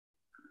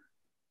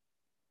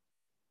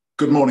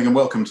Good morning and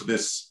welcome to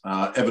this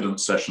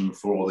evidence session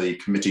for the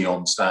Committee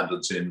on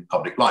Standards in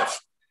Public Life.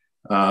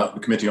 The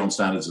Committee on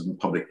Standards in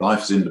Public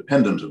Life is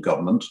independent of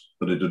government,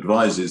 but it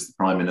advises the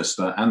Prime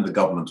Minister and the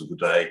government of the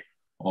day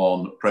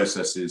on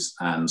processes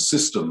and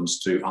systems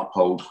to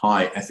uphold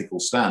high ethical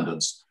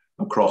standards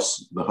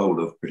across the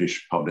whole of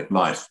British public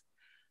life.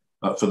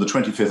 For the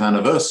 25th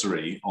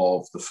anniversary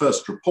of the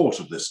first report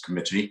of this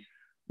committee,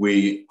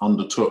 we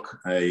undertook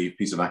a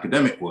piece of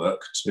academic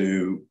work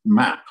to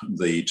map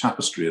the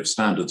tapestry of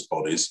standards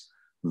bodies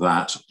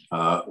that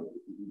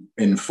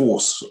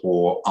enforce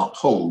or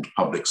uphold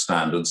public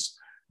standards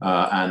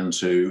and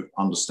to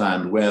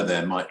understand where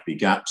there might be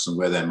gaps and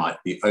where there might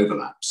be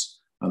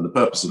overlaps. And the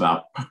purpose of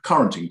our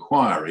current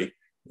inquiry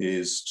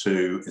is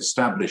to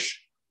establish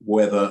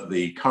whether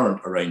the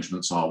current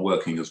arrangements are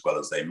working as well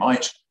as they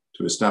might,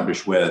 to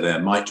establish where there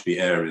might be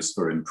areas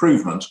for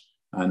improvement,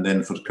 and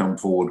then to come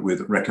forward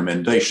with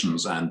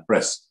recommendations and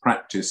best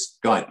practice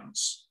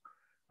guidance.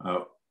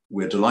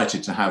 We're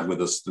delighted to have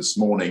with us this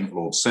morning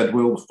Lord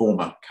Sedwill, the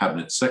former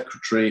Cabinet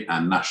Secretary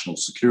and National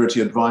Security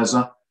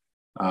Advisor,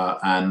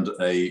 and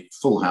a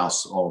full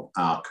house of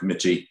our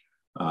committee,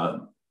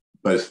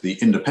 both the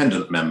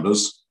independent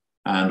members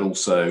and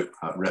also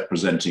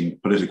representing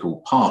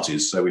political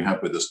parties. So we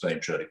have with us Dame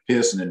Shirley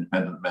Pearson,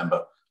 independent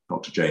member,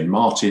 Dr. Jane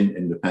Martin,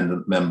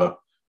 independent member,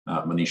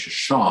 Manisha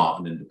Shah,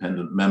 an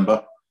independent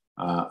member,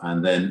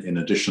 and then in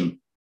addition,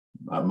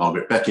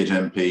 Margaret Beckett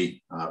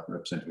MP,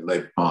 representing the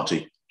Labour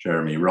Party,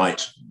 Jeremy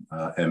Wright,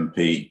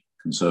 MP,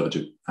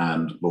 Conservative,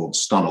 and Lord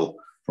Stunnell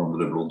from the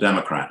Liberal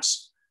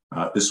Democrats.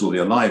 This will be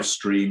a live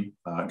stream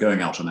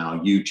going out on our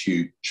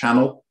YouTube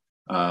channel.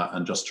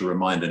 And just to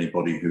remind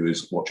anybody who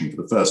is watching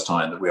for the first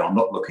time that we are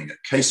not looking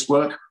at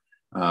casework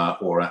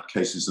or at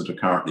cases that are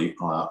currently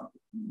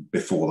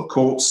before the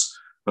courts,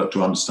 but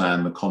to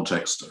understand the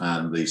context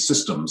and the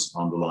systems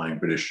underlying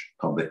British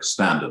public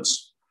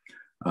standards.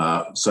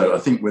 So I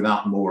think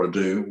without more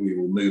ado, we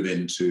will move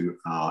into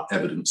our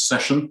evidence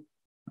session.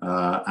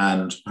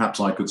 And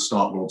perhaps I could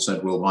start, Lord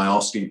Sedwill, by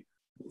asking,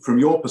 from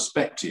your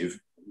perspective,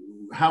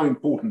 how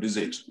important is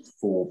it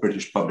for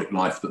British public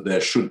life that there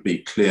should be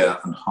clear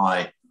and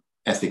high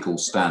ethical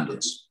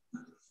standards?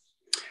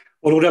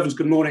 Well, Lord Evans,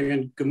 good morning,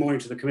 and good morning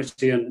to the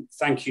committee, and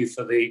thank you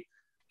for the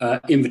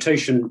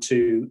invitation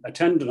to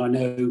attend. And I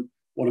know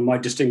one of my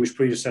distinguished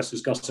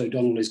predecessors, Gus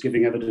O'Donnell, is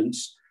giving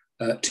evidence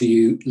to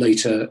you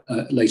later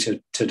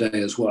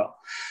today as well.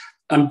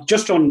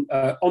 Just on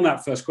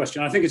that first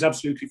question, I think it's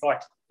absolutely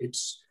vital.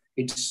 It's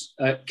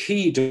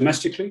key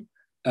domestically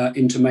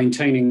into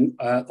maintaining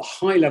the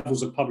high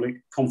levels of public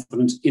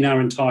confidence in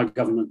our entire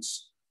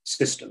governance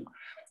system.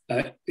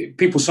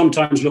 People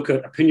sometimes look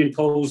at opinion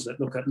polls that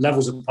look at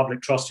levels of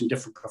public trust in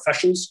different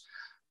professions.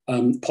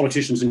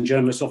 Politicians and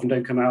journalists often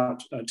don't come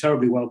out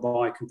terribly well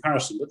by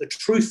comparison, but the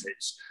truth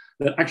is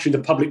that actually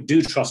the public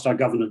do trust our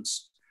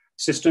governance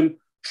system.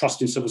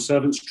 Trust in civil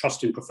servants,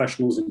 trust in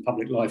professionals in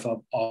public life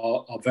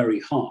are very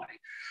high.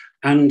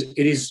 And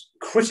it is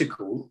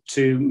critical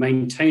to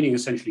maintaining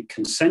essentially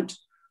consent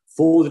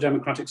for the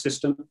democratic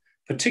system,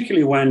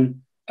 particularly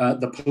when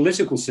the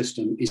political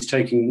system is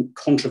taking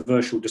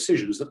controversial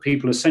decisions that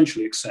people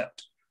essentially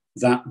accept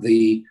that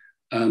the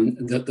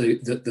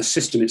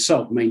system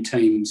itself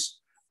maintains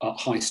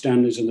high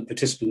standards, and the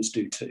participants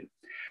do too.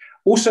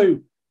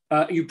 Also,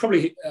 you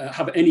probably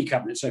have any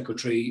cabinet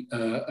secretary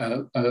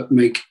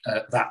make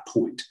that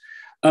point.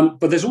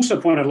 But there's also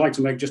a point I'd like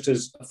to make just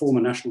as a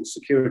former national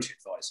security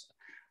advisor.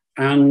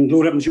 And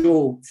Lord Evans,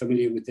 you're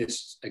familiar with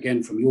this,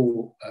 again, from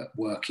your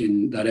work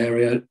in that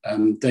area.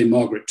 Dame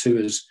Margaret too,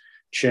 as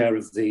chair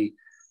of the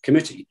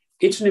committee.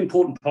 It's an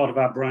important part of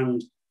our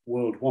brand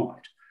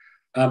worldwide.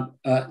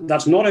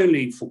 That's not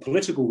only for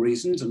political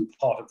reasons and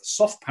part of the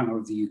soft power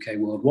of the UK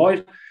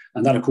worldwide,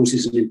 and that, of course,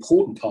 is an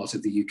important part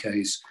of the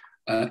UK's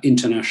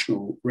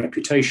international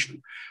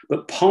reputation,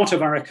 but part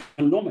of our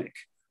economic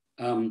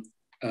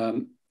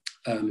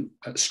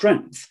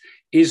strength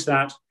is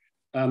that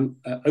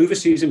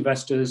overseas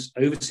investors,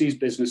 overseas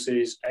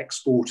businesses,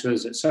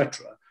 exporters,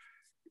 etc.,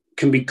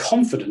 can be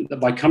confident that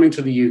by coming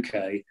to the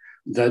UK,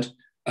 that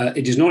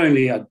it is not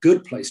only a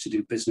good place to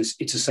do business,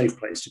 it's a safe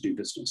place to do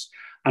business.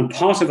 And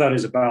part of that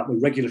is about the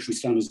regulatory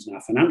standards in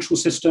our financial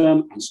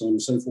system and so on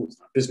and so forth,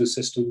 our business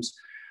systems.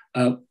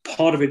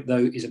 Part of it,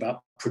 though, is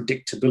about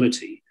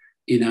predictability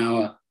in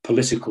our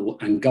political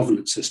and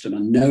governance system,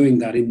 and knowing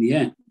that in the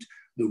end,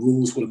 the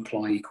rules will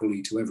apply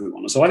equally to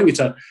everyone. So I think it's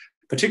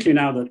particularly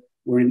now that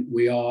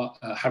we are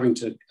having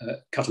to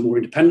cut a more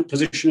independent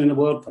position in the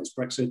world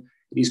post-Brexit,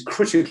 it is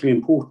critically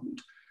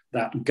important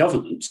that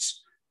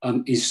governance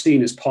is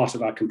seen as part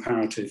of our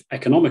comparative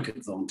economic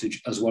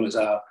advantage as well as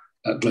our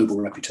global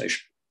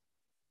reputation.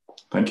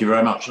 Thank you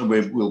very much. And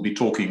we'll be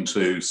talking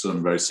to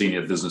some very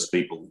senior business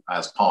people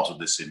as part of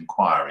this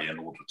inquiry in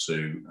order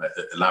to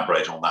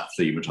elaborate on that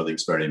theme, which I think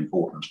is very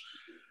important.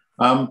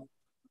 Do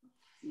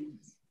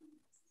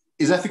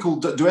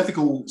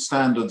ethical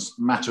standards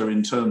matter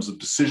in terms of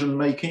decision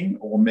making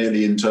or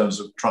merely in terms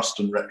of trust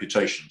and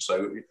reputation?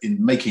 So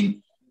in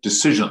making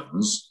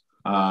decisions,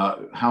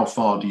 how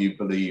far do you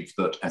believe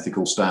that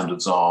ethical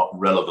standards are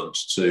relevant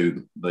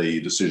to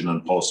the decision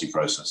and policy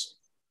process?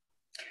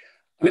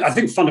 I mean, I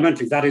think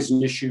fundamentally that is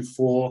an issue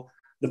for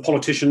the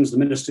politicians, the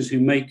ministers who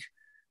make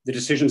the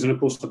decisions, and of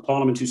course the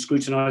Parliament who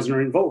scrutinise and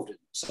are involved in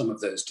some of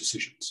those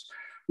decisions.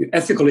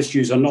 Ethical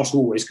issues are not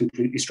always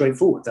completely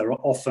straightforward. There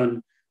are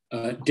often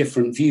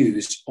different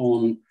views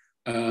on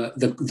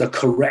the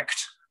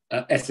correct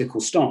ethical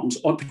stance,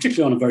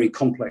 particularly on a very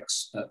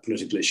complex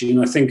political issue.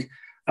 And I think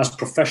as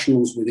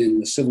professionals within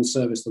the civil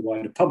service, the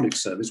wider public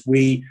service,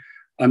 we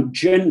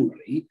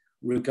generally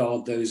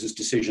regard those as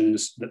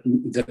decisions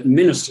that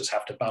ministers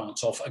have to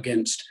balance off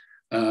against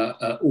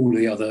all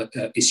the other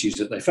issues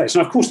that they face.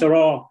 Now, of course, there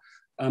are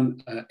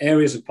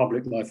areas of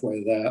public life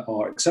where there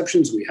are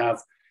exceptions. We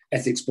have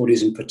ethics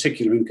bodies in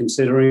particular in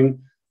considering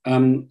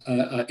in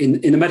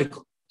the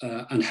medical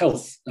and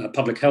health,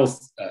 public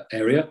health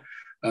area,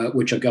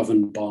 which are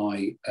governed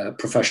by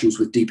professionals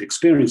with deep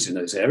experience in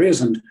those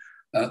areas. And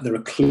there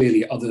are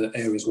clearly other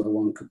areas where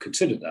one could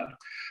consider that.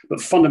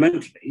 But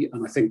fundamentally,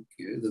 and I think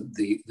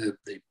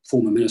the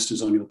former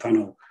ministers on your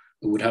panel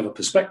would have a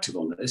perspective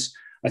on this,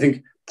 I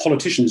think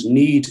politicians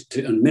need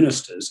to, and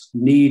ministers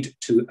need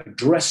to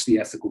address the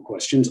ethical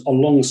questions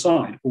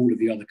alongside all of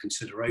the other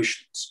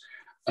considerations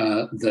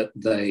that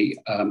they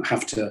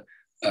have to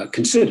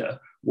consider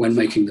when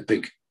making the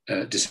big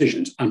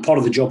decisions. And part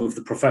of the job of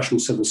the professional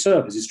civil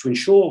service is to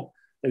ensure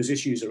those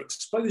issues are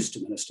exposed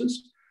to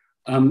ministers,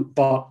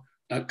 but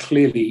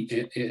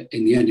clearly,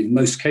 in the end, in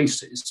most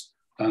cases,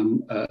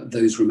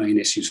 those remain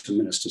issues for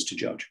ministers to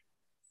judge.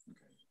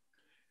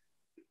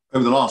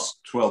 Over the last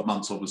 12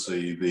 months,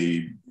 obviously,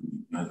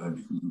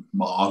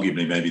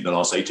 arguably maybe the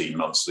last 18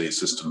 months, the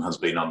system has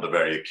been under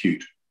very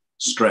acute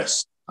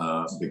stress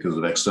because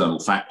of external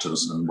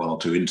factors and one or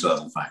two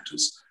internal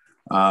factors.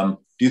 Do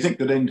you think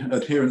that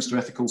adherence to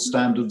ethical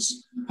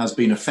standards has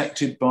been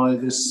affected by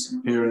this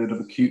period of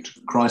acute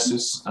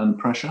crisis and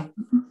pressure?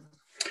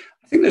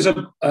 I think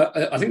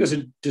there's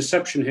a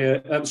deception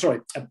here.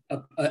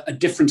 A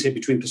difference here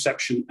between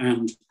perception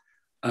and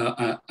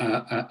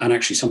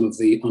actually some of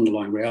the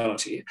underlying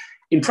reality.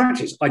 In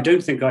practice, I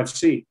don't think I've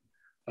seen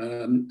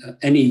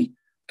any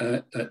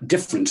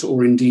difference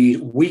or indeed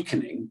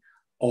weakening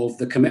of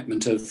the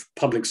commitment of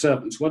public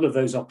servants, whether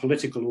those are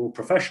political or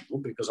professional,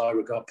 because I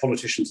regard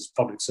politicians as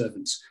public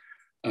servants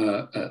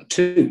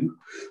too,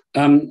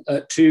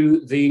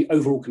 to the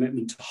overall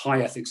commitment to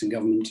high ethics in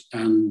government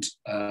and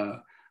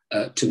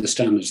to the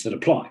standards that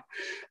apply.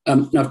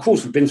 Now, of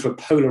course, we've been through a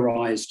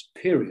polarised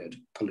period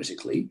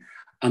politically,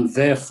 and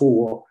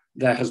therefore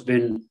there have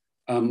been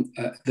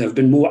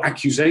more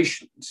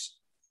accusations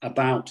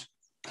about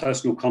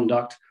personal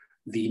conduct,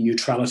 the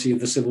neutrality of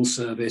the civil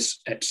service,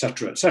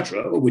 etc.,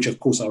 which of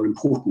course are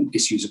important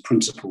issues of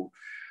principle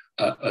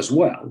as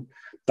well.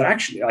 But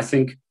actually, I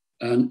think,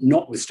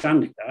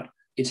 notwithstanding that,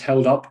 it's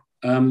held up.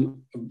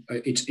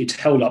 It's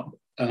held up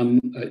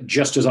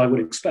just as I would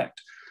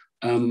expect,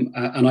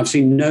 and I've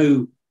seen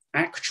no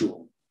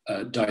actual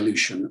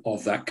dilution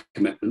of that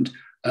commitment,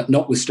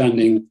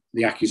 notwithstanding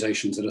the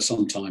accusations that are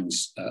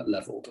sometimes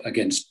levelled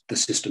against the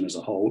system as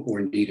a whole, or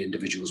indeed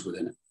individuals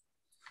within it.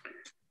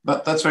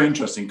 That's very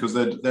interesting, because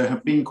there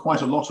have been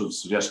quite a lot of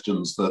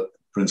suggestions that,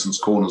 for instance,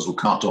 corners will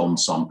cut on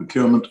some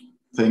procurement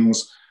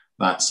things,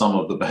 that some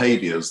of the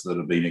behaviours that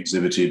have been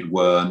exhibited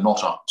were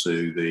not up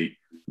to the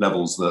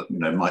levels that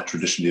might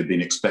traditionally have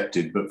been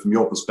expected. But from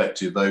your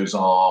perspective, those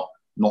are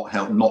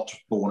not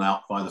borne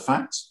out by the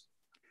facts.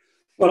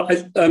 Well,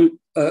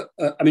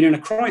 I mean, in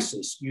a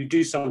crisis, you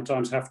do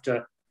sometimes have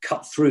to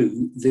cut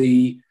through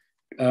the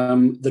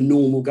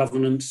normal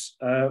governance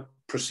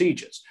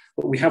procedures,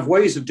 but we have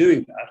ways of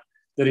doing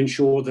that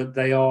ensure that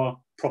they are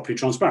properly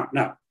transparent.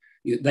 Now,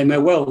 it may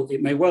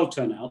well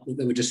turn out that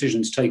there were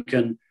decisions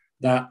taken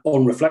that,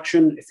 on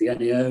reflection, if the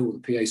NEO or the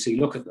PAC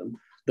look at them,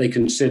 they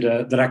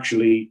consider that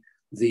actually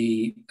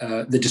the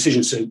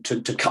decision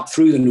to cut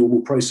through the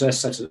normal process,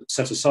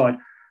 set aside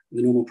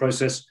the normal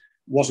process,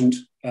 wasn't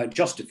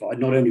justified,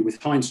 not only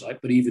with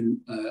hindsight, but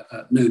even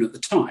known at the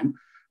time.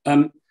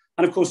 And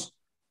of course,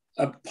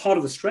 part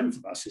of the strength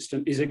of our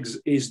system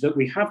is that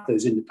we have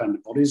those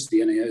independent bodies,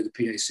 the NEO, the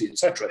PAC,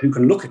 etc., who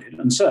can look at it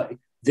and say,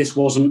 this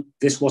wasn't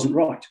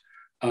right.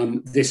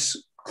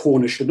 This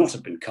corner should not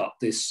have been cut.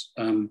 This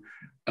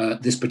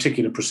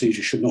particular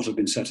procedure should not have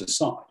been set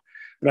aside.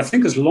 But I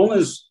think as long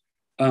as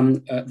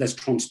there's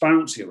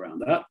transparency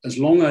around that, as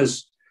long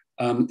as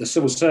the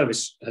civil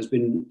service has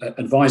been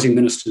advising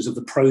ministers of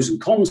the pros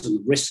and cons and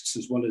the risks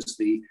as well as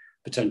the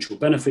potential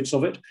benefits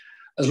of it,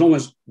 as long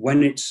as,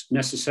 when it's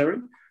necessary,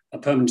 a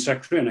permanent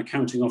secretary and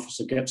accounting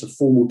officer gets a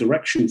formal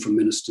direction from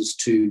ministers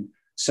to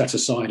set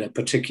aside a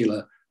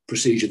particular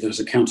procedure that as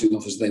accounting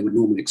officers they would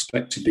normally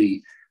expect to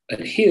be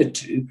adhered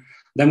to,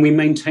 then we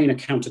maintain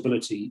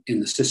accountability in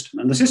the system.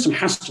 And the system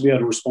has to be able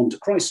to respond to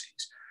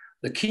crises.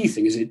 The key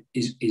thing is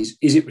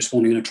it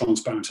responding in a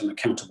transparent and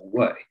accountable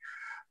way?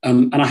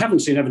 And I haven't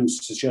seen evidence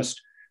to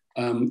suggest,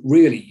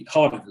 really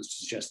hard evidence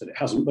to suggest that it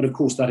hasn't, but of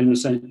course that in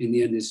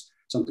the end is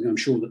something I'm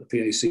sure that the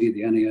PAC,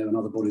 the NEO and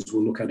other bodies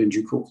will look at in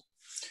due course.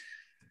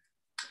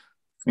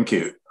 Thank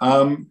you.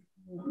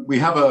 We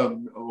have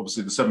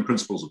obviously the 7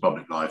 principles of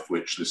public life,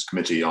 which this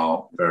committee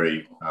are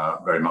very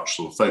much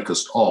sort of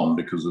focused on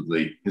because of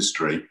the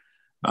history.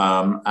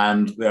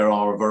 And there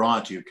are a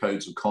variety of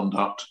codes of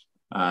conduct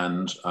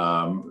and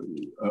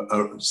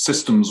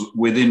systems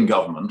within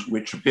government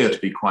which appear to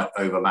be quite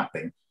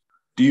overlapping.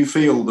 Do you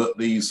feel that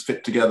these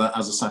fit together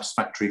as a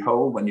satisfactory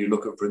whole when you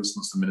look at, for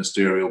instance, the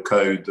ministerial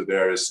code, the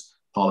various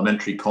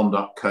parliamentary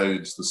conduct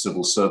codes, the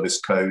civil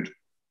service code,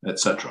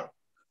 etc.?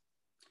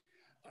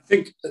 I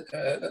think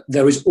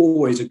there is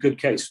always a good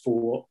case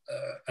for,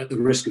 at the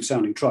risk of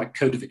sounding trite,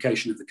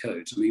 codification of the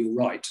codes. I mean, you're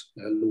right,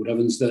 Lord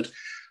Evans, that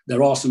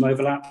there are some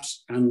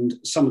overlaps, and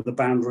some of the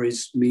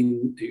boundaries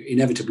mean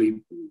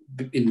inevitably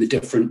in the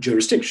different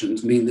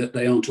jurisdictions mean that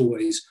they aren't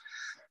always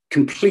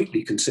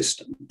completely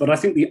consistent. But I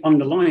think the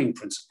underlying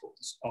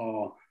principles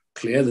are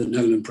clear, the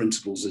Nolan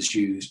principles, as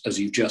you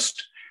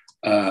just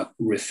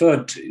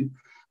referred to.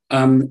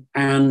 I mean,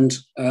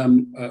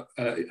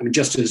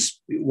 just as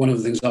one of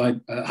the things I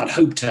had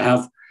hoped to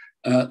have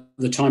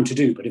the time to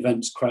do, but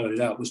events crowded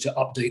out, was to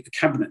update the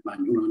cabinet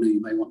manual. I know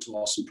you may want to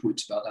ask some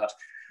points about that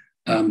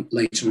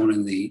later on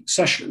in the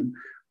session.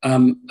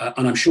 And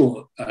I'm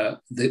sure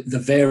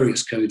the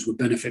various codes would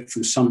benefit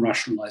from some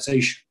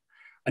rationalisation.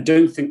 I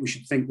don't think we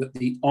should think that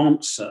the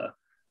answer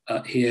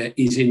here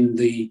is in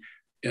the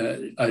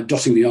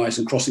dotting the I's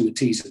and crossing the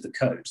T's of the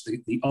codes.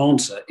 The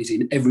answer is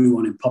in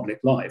everyone in public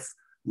life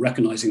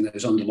recognising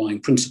those underlying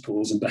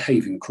principles and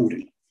behaving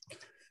accordingly.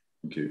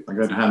 Thank you. I'm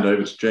going to hand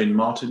over to Jane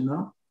Martin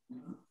now.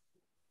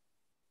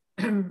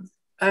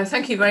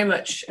 Thank you very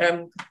much.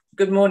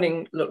 Good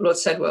morning, Lord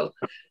Sedwill.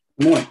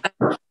 Good morning.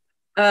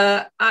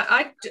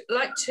 I'd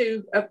like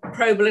to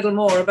probe a little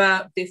more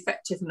about the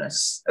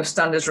effectiveness of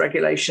standards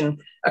regulation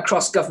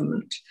across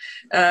government.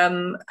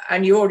 And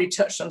you already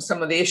touched on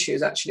some of the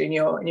issues actually in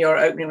your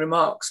opening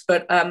remarks,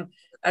 but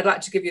I'd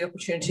like to give you the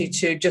opportunity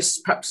to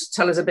just perhaps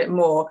tell us a bit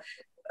more,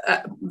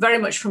 very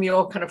much from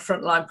your kind of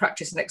frontline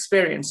practice and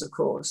experience, of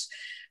course.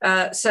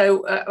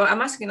 So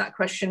I'm asking that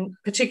question,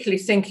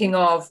 particularly thinking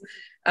of,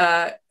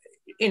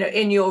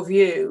 in your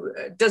view,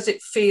 does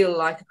it feel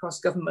like across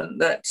government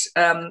that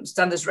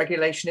standards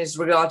regulation is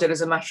regarded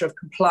as a matter of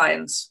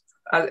compliance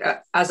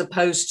as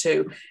opposed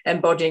to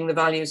embodying the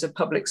values of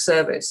public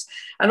service?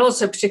 And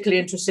also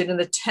particularly interested in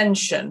the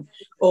tension,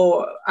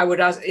 or I would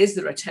ask, is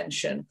there a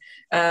tension,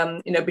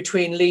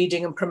 between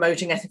leading and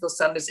promoting ethical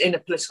standards in a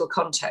political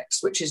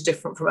context, which is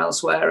different from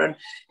elsewhere? And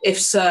if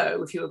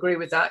so, if you agree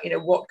with that,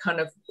 what kind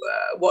of,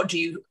 what do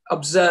you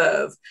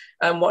observe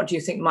and what do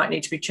you think might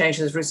need to be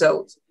changed as a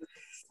result?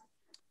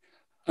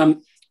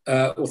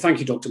 Well, thank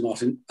you, Dr.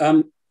 Martin. I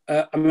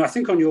mean, I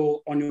think on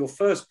your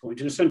first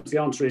point, in a sense,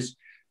 the answer is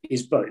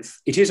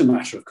both. It is a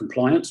matter of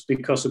compliance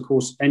because, of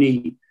course,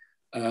 any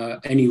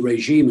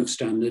regime of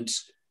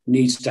standards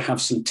needs to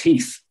have some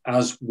teeth,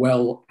 as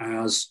well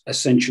as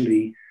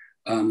essentially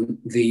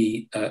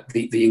the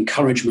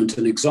encouragement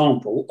and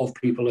example of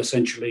people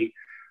essentially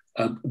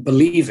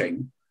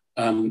believing,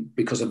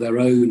 because of their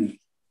own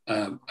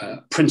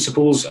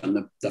principles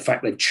and the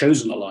fact they've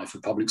chosen a life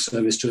of public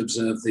service, to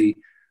observe the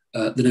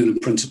Nolan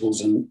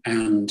principles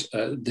and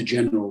the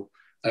general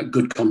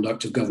good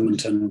conduct of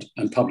government and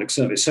public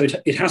service. So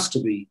it has to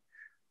be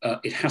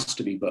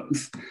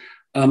both.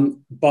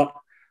 But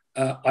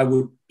I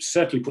would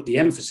certainly put the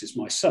emphasis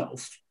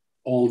myself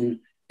on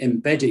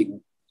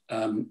embedding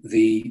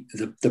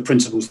the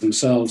principles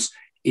themselves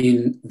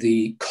in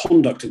the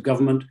conduct of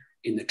government,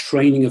 in the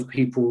training of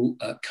people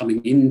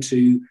coming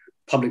into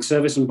public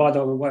service. And by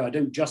the way, I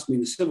don't just mean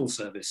the civil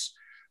service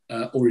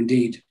or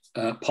indeed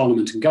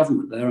Parliament and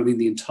government there. I mean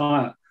the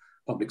entire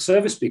public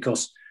service,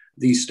 because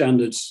these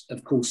standards,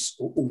 of course,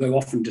 although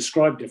often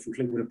described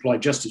differently, would apply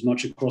just as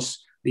much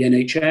across the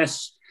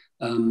NHS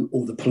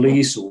or the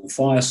police or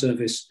fire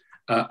service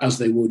as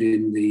they would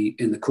in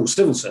the core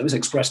civil service,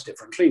 expressed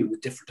differently with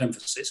different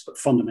emphasis, but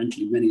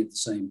fundamentally many of the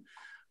same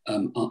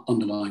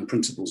underlying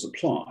principles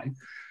apply.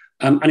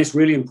 And it's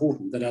really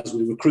important that as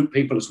we recruit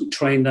people, as we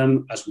train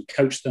them, as we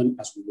coach them,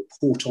 as we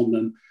report on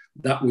them,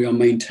 that we are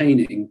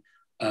maintaining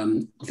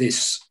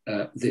this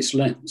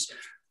lens.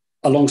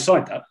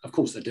 Alongside that, of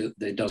course,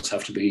 there does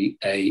have to be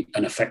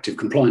an effective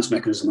compliance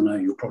mechanism. I know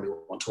you'll probably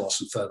want to ask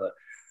some further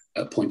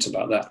points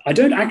about that. I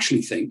don't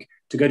actually think,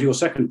 to go to your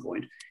second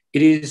point,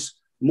 it is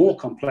more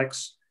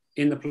complex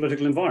in the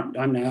political environment.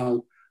 I'm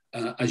now,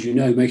 as you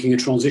know, making a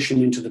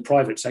transition into the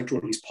private sector, or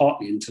at least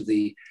partly into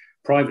the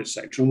private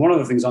sector. And one of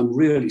the things I'm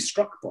really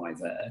struck by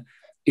there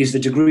is the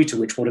degree to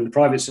which what in the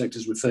private sector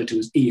is referred to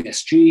as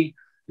ESG,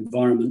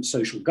 environment,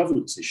 social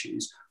governance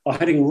issues, are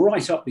heading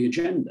right up the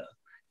agenda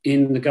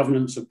in the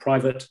governance of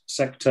private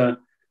sector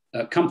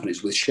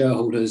companies, with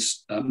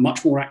shareholders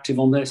much more active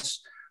on this,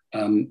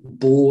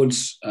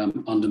 boards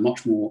under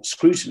much more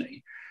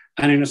scrutiny.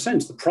 And in a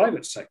sense, the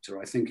private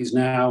sector, I think, is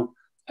now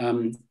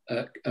moving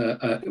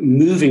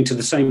to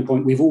the same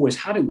point we've always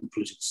had in the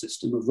political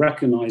system of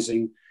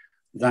recognizing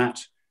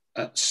that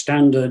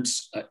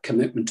standards,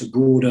 commitment to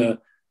broader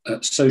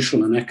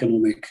social and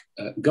economic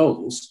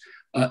goals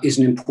is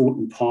an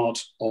important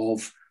part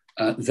of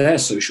their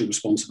social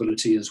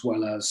responsibility as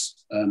well as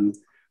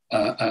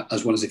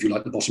if you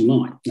like the bottom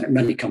line.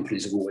 Many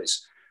companies have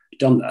always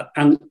done that,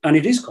 and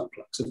it is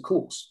complex, of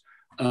course.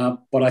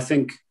 But I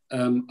think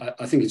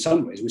in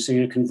some ways we're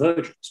seeing a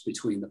convergence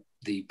between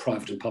the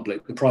private and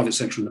public, the private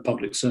sector and the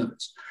public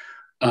service,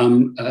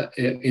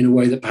 in a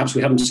way that perhaps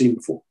we haven't seen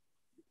before.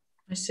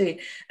 I see.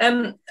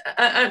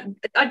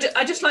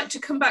 I'd just like to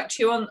come back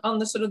to you on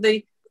the sort of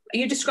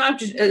you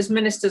described it as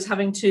ministers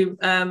having to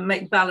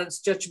make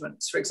balanced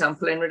judgments, for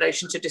example, in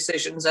relation to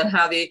decisions, and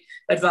how the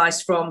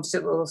advice from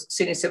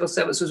senior civil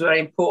servants was very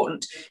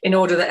important in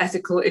order that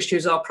ethical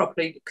issues are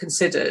properly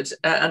considered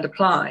and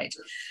applied.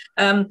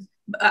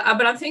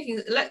 But I'm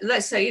thinking,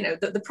 let's say,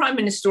 that the Prime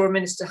Minister or a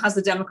minister has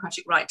the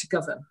democratic right to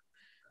govern.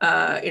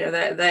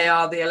 They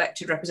are the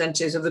elected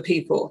representatives of the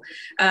people.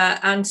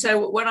 And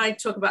so when I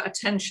talk about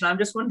attention, I'm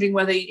just wondering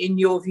whether, in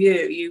your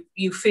view,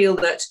 you feel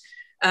that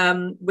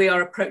we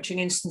are approaching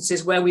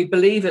instances where we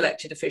believe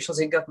elected officials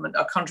in government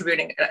are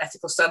contributing to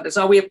ethical standards.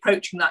 Are we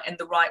approaching that in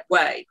the right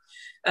way?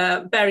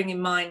 Bearing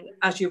in mind,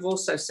 as you've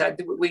also said,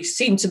 that we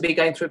seem to be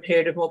going through a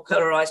period of more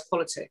polarised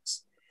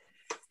politics.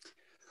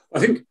 I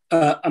think,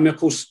 of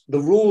course,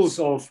 the rules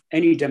of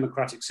any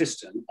democratic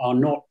system are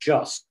not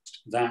just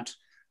that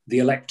the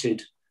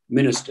elected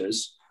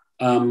ministers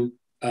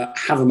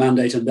have a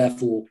mandate and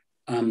therefore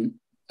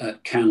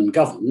can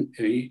govern,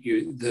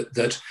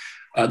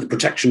 the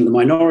protection of the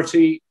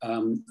minority,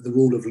 the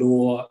rule of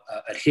law,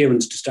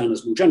 adherence to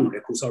standards more generally,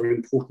 of course, are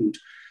important,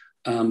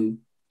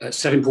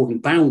 set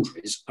important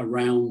boundaries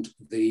around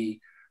the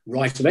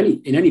right of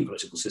in any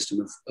political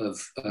system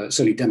of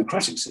certainly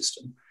democratic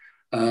system,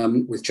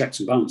 with checks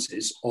and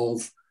balances,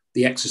 of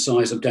the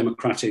exercise of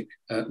democratic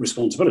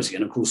responsibility.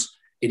 And of course,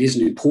 it is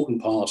an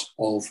important part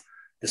of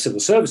the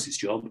civil services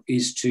job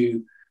is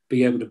to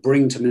be able to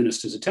bring to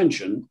ministers'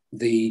 attention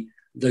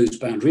those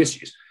boundary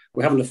issues.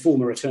 We're having a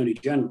former Attorney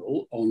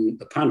General on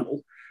the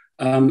panel,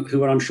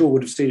 who I'm sure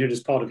would have seen it as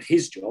part of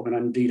his job, and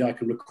indeed I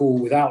can recall,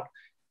 without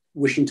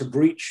wishing to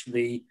breach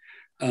the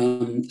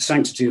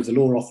sanctity of the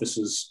law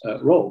officer's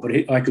role, but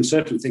I can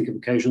certainly think of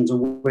occasions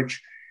on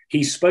which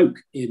he spoke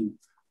in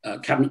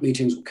cabinet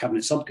meetings or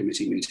cabinet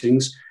subcommittee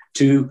meetings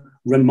to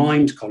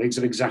remind colleagues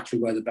of exactly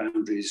where the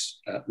boundaries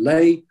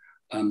lay,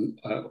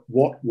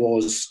 what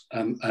was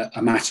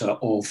a matter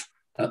of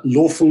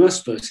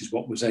lawfulness versus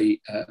what was a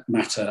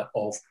matter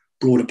of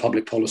broader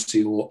public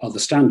policy or other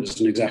standards,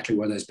 and exactly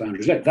where those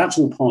boundaries lay. That's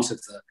all part of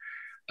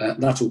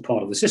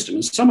the system,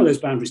 and some of those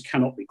boundaries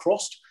cannot be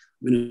crossed.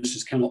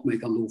 Ministers cannot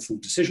make unlawful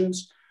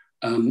decisions.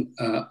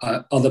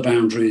 Other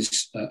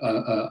boundaries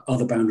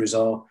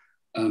are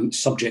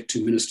subject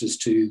to ministers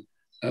to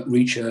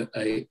reach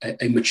a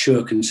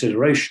mature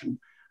consideration.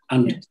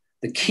 And yes,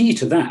 the key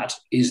to that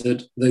is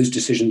that those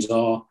decisions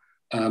are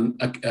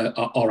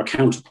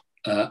accountable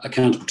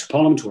to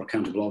Parliament, or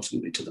accountable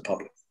ultimately to the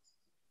public.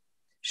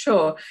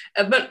 Sure,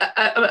 but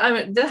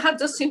there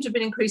does seem to have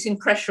been increasing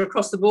pressure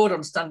across the board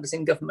on standards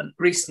in government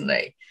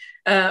recently.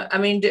 How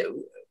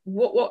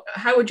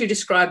would you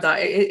describe that?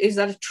 Is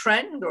that a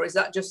trend, or is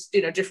that just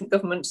different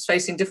governments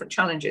facing different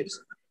challenges?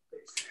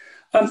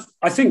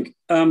 I think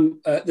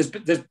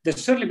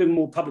there's certainly been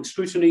more public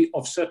scrutiny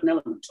of certain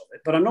elements of it,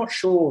 but I'm not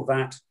sure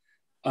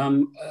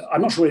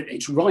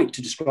it's right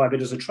to describe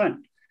it as a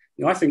trend.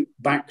 I think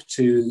back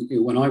to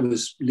when I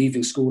was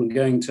leaving school and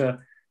going to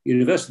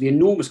university, the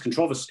enormous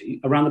controversy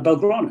around the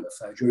Belgrano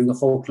affair during the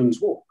Falklands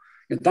War.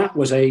 That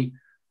was a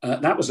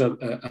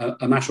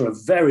matter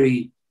of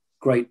very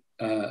great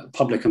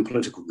public and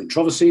political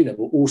controversy. There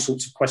were all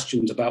sorts of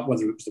questions about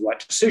whether it was the right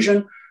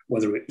decision,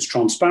 whether it was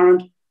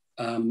transparent,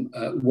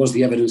 was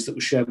the evidence that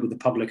was shared with the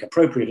public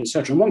appropriate,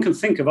 etc. And one can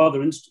think of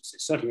other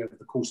instances, certainly over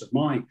the course of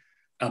my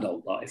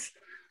adult life,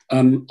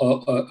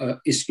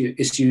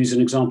 issues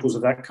and examples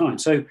of that kind.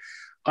 So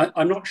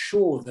I'm not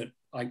sure that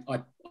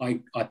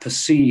I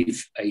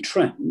perceive a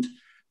trend.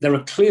 There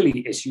are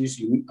clearly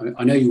issues.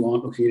 I know you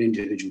aren't looking at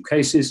individual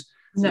cases.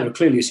 No. There are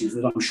clearly issues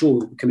that I'm sure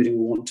the committee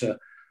will want to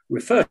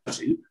refer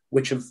to,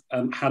 which have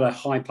had a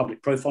high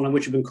public profile and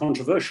which have been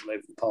controversial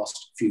over the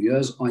past few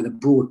years, either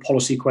broad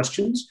policy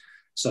questions,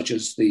 such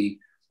as the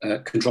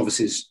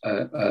controversies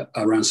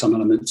around some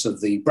elements of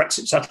the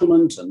Brexit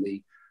settlement and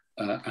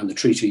the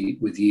treaty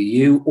with the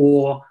EU,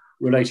 or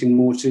relating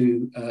more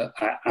to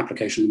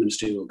application of the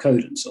ministerial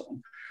code and so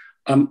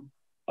on.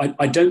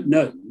 I don't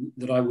know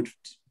that I would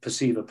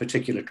perceive a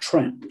particular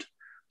trend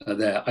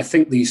there. I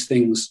think these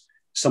things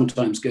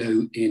sometimes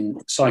go in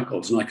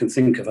cycles, and I can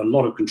think of a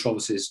lot of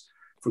controversies,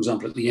 for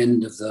example, at the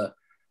end of the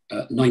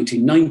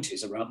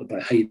 1990s around the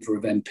behaviour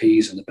of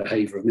MPs and the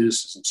behaviour of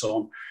ministers and so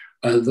on,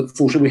 that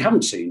fortunately we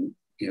haven't seen,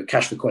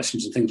 cash for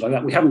questions and things like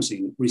that. We haven't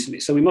seen recently.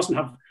 So we mustn't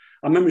have,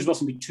 our memories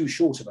mustn't be too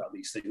short about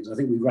these things. I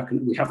think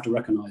we have to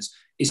recognise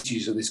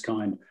issues of this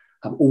kind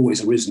have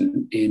always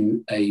arisen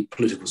in a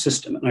political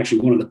system. And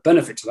actually one of the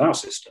benefits of our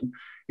system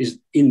is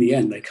in the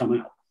end they come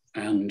out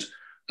and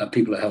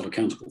people are held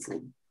accountable for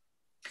them.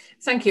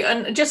 Thank you.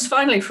 And just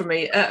finally from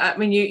me, I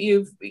mean,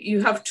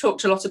 you have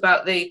talked a lot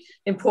about the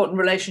important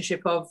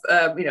relationship of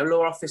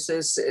law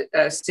officers,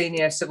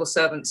 senior civil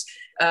servants,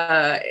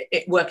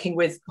 working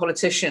with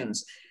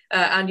politicians,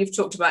 and you've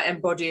talked about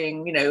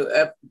embodying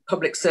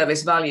public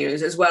service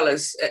values as well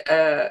as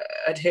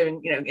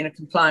adhering in a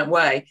compliant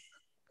way.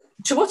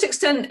 To what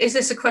extent is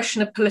this a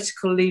question of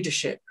political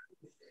leadership,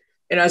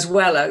 as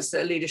well as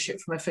leadership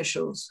from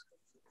officials?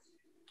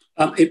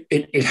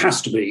 It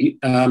has to be.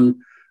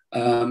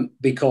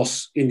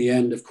 Because in the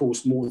end, of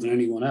course, more than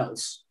anyone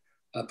else,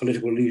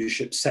 political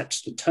leadership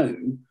sets the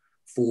tone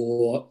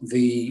for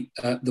the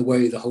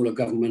way the whole of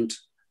government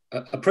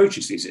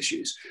approaches these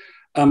issues.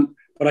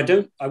 But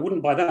I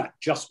wouldn't by that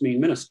just mean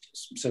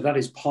ministers. So that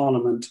is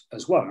Parliament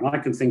as well. And I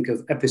can think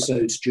of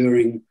episodes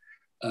during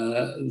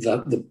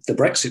the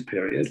Brexit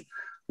period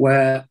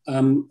where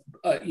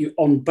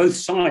on both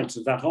sides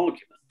of that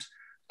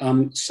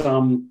argument,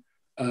 some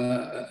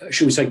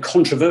shall we say,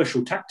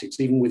 controversial tactics,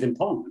 even within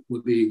Parliament,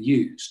 were being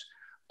used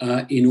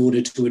in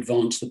order to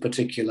advance the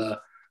particular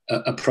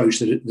approach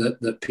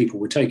that people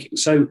were taking.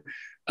 So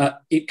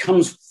it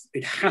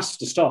has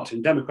to start in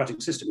a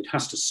democratic system. It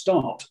has to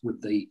start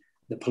with the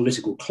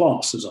political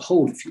class as a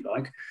whole, if you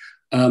like.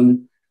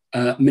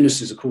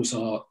 Ministers, of course,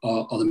 are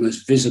the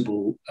most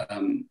visible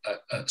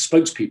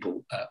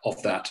spokespeople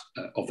of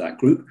that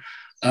group,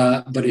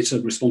 but it's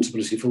a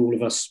responsibility for all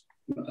of us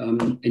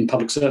in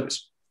public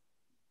service.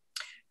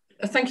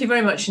 Thank you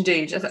very much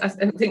indeed. I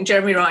think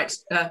Jeremy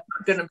Wright's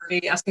going to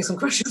be asking some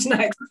questions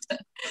next.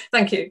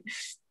 Thank you.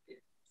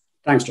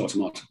 Thanks, Dr.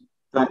 Martin.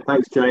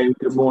 Thanks, Jane.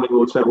 Good morning,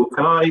 also. Well,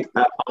 can I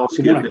ask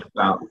you a bit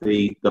about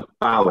the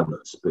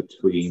balance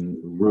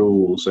between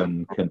rules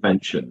and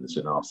conventions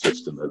in our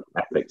system of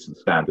ethics and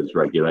standards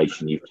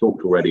regulation? You've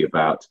talked already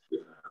about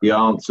the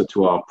answer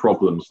to our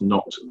problems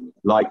not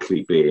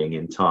likely being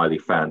entirely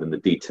found in the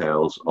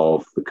details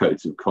of the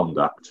codes of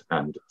conduct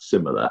and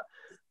similar.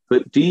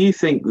 But do you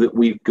think that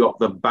we've got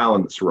the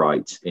balance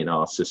right in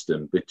our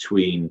system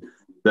between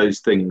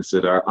those things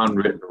that are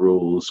unwritten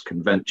rules,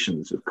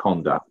 conventions of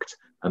conduct,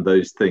 and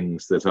those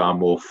things that are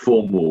more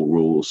formal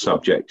rules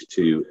subject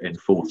to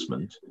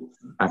enforcement?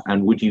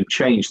 And would you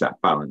change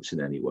that balance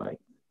in any way?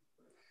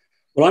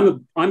 Well,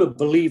 I'm a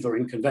believer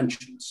in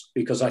conventions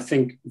because I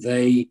think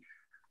they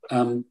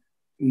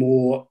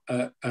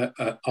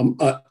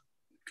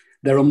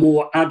they're a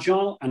more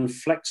agile and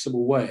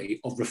flexible way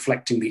of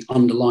reflecting the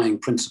underlying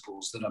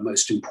principles that are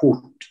most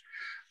important.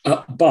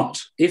 But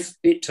if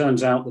it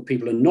turns out that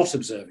people are not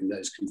observing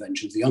those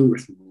conventions, the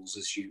unwritten rules,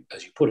 as you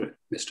put it,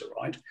 Mr.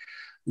 Wright,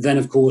 then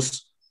of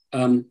course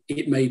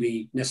it may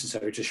be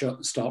necessary to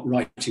start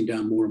writing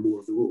down more and more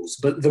of the rules.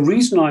 But the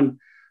reason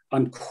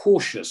I'm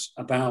cautious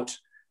about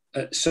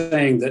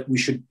saying that we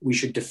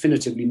should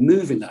definitively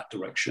move in that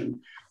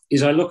direction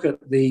is I look at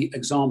the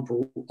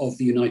example of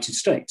the United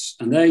States,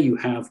 and there you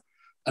have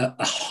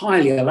a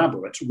highly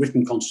elaborate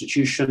written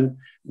constitution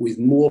with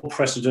more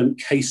precedent,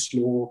 case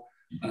law,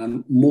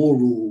 more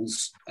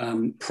rules,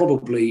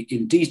 probably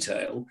in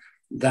detail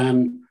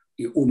than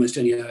almost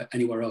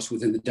anywhere else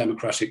within the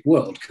democratic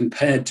world,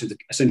 compared to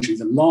essentially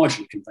the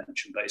largely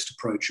convention-based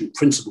approach and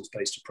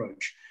principles-based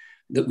approach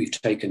that we've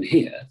taken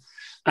here.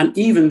 And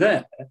even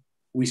there,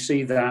 we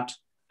see that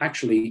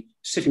actually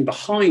sitting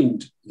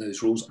behind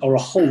those rules are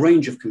a whole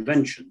range of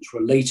conventions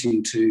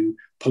relating to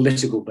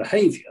political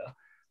behavior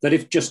that,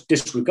 if just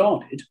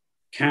disregarded,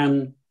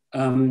 can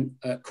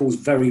cause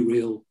very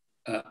real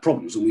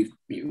problems. And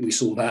we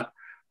saw that,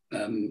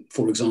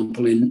 for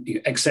example,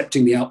 in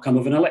accepting the outcome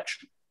of an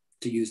election,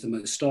 to use the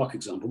most stark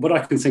example. But I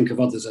can think of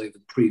others over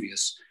the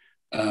previous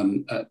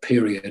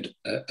period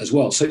as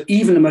well. So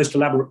even the most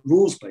elaborate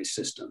rules-based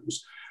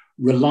systems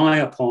rely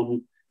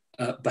upon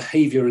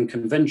behavior and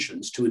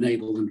conventions to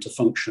enable them to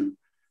function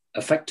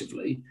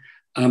effectively.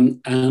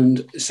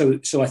 And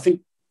so I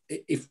think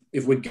if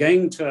we're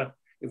going to,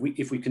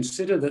 if we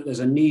consider that there's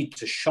a need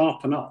to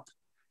sharpen up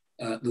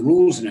the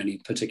rules in any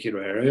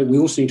particular area, we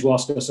also need to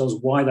ask ourselves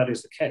why that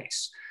is the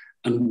case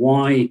and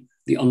why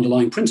the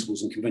underlying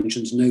principles and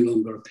conventions no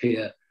longer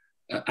appear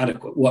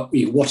adequate. What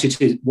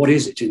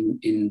is it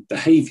in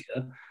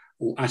behavior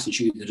or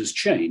attitude that has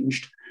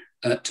changed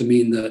to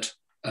mean that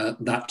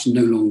that's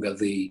no longer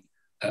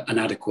an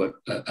adequate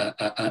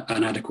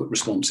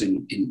response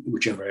in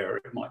whichever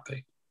area it might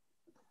be.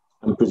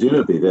 And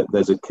presumably that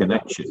there's a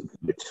connection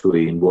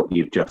between what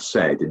you've just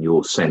said and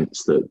your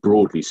sense that,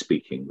 broadly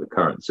speaking, the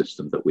current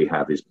system that we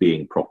have is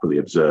being properly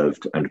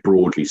observed and,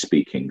 broadly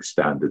speaking,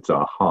 standards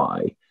are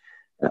high.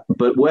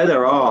 But where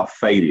there are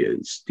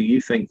failures, do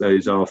you think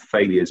those are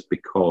failures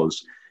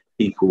because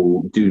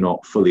people do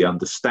not fully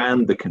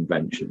understand the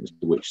conventions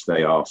to which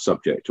they are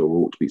subject or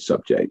ought to be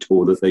subject,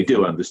 or that they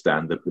do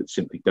understand them but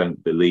simply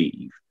don't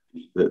believe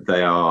that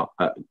they are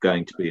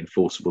going to be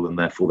enforceable and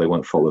therefore they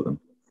won't follow them?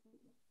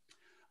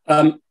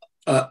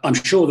 I'm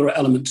sure there are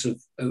elements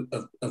of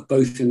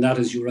both in that,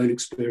 as your own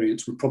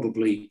experience would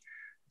probably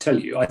tell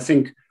you. I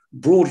think,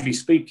 broadly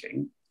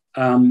speaking,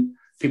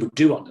 people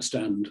do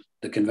understand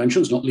the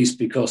conventions, not least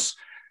because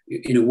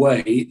in a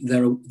way,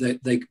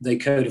 they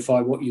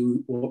codify what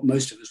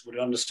most of us would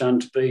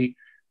understand to be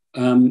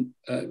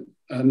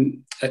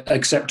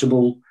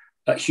acceptable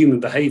human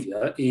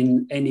behaviour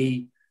in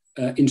any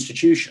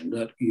institution.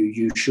 That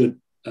you should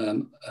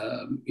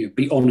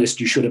be honest,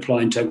 you should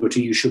apply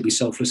integrity, you should be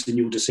selfless in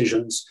your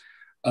decisions,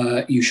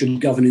 you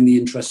should govern in the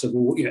interests of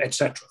all,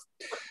 etc.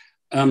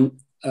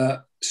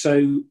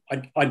 So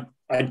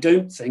I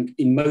don't think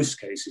in most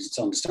cases it's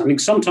understanding.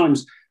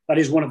 Sometimes that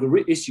is one of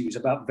the issues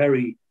about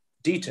very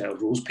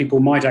detailed rules. People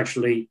might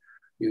actually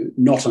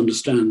not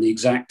understand the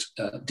exact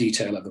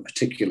detail of a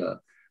particular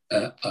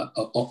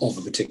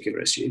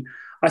issue.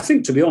 I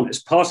think, to be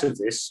honest, part of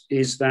this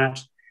is that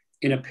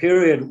in a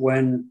period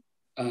when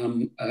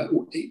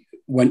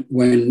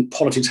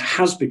politics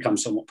has become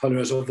somewhat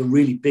polarized over the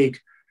really big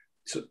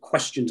sort of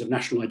questions of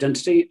national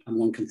identity, and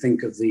one can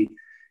think of the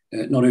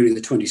not only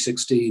the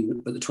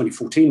 2016 but the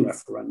 2014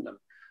 referendum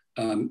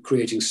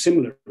creating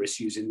similar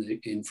issues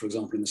in, for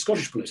example, in the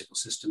Scottish political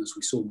system, as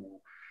we saw more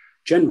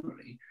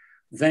generally,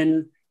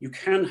 then you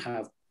can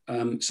have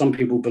some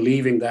people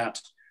believing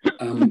that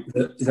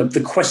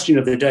the question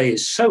of the day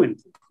is so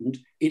important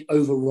it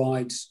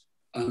overrides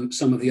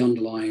some of the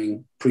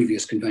underlying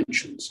previous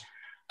conventions.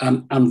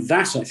 And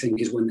that, I think,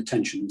 is when the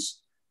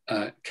tensions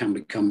can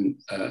become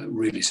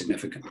really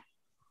significant.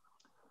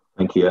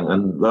 Thank you.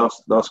 And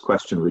last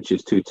question, which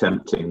is too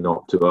tempting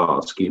not to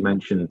ask. You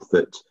mentioned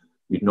that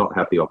you'd not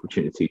have the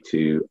opportunity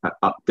to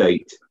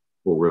update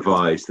or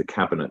revise the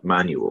cabinet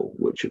manual,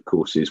 which of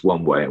course is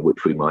one way in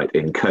which we might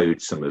encode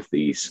some of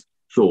these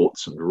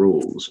thoughts and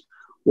rules.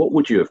 What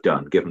would you have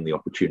done given the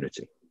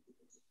opportunity?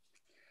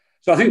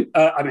 So I think,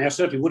 I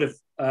certainly would have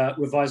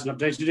revised and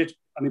updated it.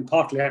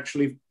 Partly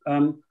actually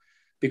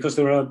because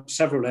there are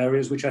several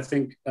areas which I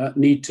think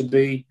need to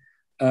be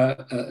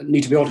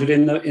altered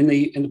in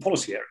the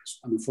policy areas.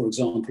 For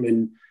example,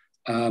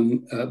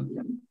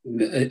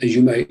 as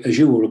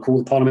you will recall,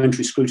 the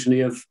parliamentary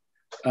scrutiny of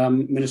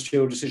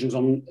ministerial decisions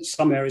on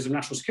some areas of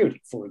national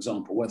security, for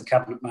example, where the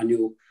cabinet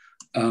manual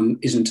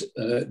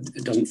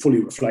doesn't fully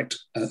reflect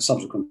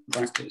subsequent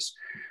practice.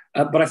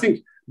 But I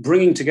think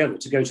bringing together,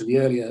 to go to the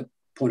earlier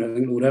point I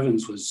think Lord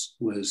Evans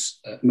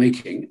was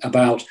making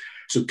about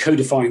sort of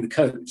codifying the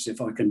codes, if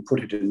I can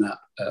put it in that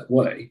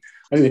way,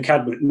 I think the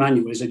cabinet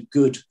manual is a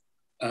good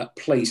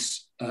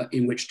place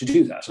in which to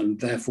do that. And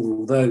therefore,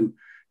 although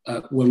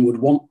one would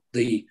want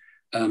the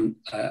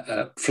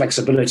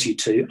flexibility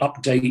to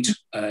update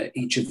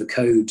each of the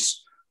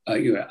codes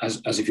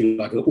as if you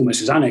like,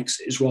 almost as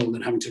annexes, rather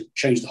than having to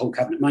change the whole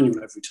cabinet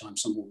manual every time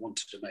someone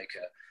wanted to make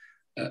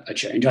a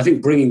change. I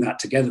think bringing that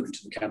together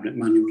into the cabinet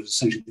manual as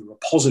essentially the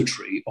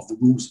repository of the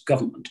rules of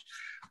government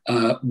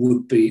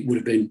would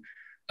have been.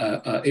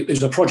 It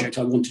was a project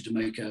I wanted to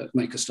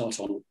make a start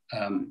on,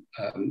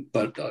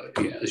 but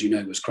as you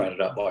know, was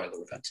crowded out by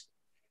other events.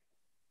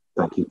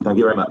 Thank you. Thank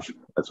you very much.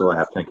 That's all I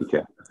have. Thank you,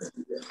 Chair.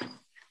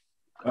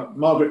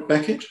 Margaret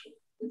Beckett.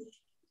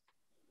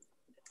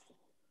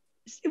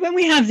 When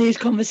we have these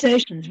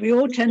conversations, we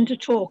all tend to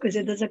talk as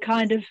if there's a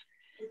kind of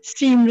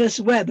seamless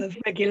web of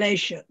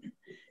regulation,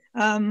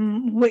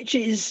 which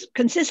is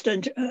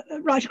consistent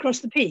right across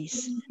the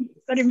piece.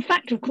 But in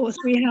fact, of course,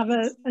 we have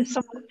a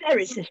somewhat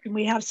varied system.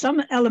 We have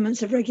some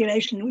elements of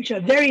regulation which are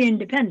very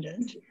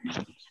independent,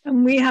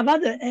 and we have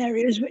other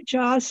areas which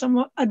are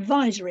somewhat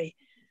advisory.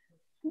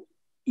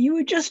 You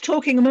were just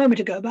talking a moment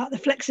ago about the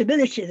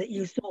flexibility that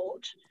you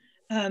thought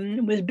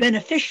was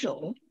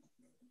beneficial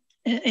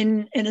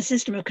in a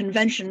system of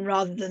convention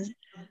rather than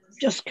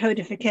just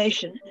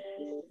codification.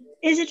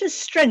 Is it a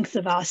strength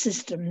of our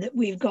system that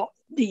we've got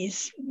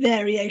these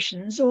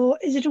variations, or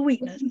is it a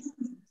weakness?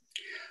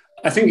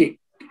 I think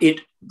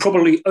it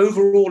probably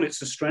overall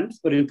it's a strength,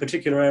 but in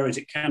particular areas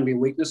it can be a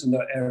weakness, and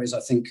there are areas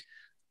I think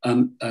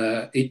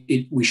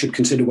we should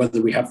consider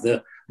whether we have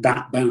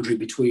that boundary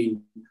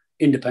between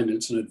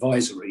independence and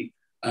advisory.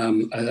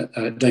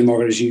 Dame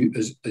Margaret, as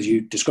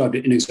you described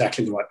it, in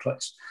exactly the right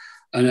place.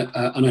 And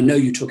I know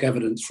you took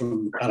evidence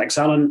from Alex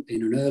Allen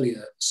in an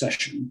earlier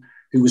session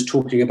who was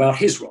talking about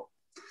his role.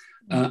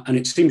 And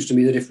it seems to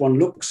me that if one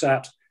looks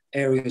at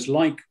areas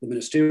like the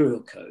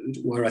ministerial code,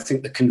 where I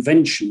think the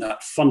convention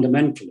that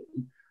fundamentally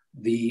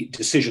the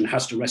decision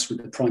has to rest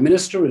with the Prime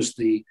Minister as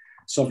the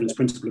sovereign's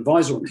principal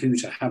advisor on who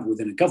to have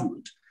within a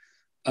government,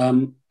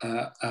 and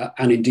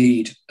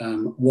indeed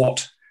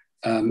what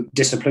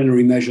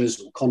disciplinary measures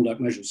or conduct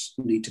measures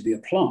need to be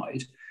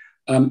applied,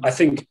 I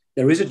think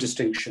there is a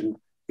distinction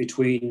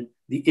between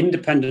the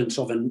independence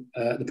of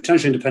the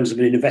potential independence of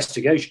an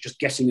investigation, just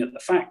getting at the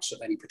facts of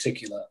any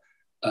particular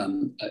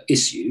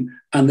issue,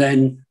 and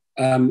then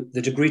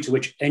the degree to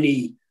which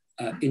any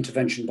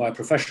intervention by a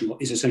professional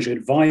is essentially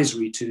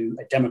advisory to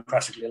a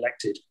democratically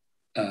elected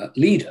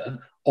leader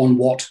on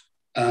what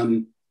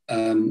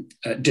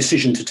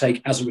decision to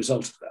take as a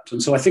result of that.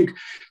 And so I think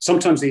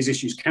sometimes these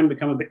issues can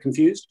become a bit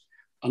confused,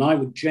 and I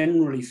would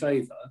generally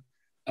favour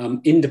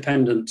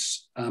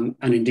independence and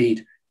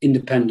indeed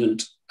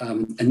independent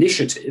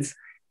initiative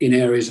in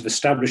areas of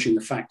establishing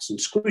the facts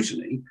and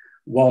scrutiny,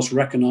 whilst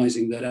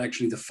recognising that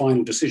actually the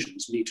final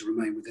decisions need to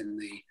remain within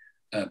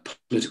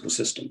political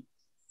system.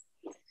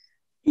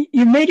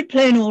 You made it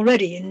plain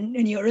already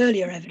in your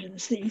earlier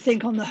evidence that you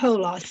think on the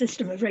whole our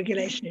system of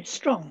regulation is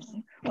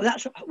strong. Well,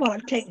 that's what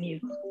I've taken you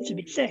to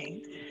be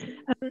saying.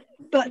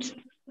 But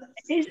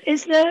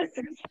is there,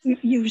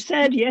 you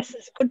said, yes,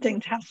 it's a good thing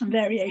to have some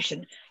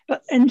variation,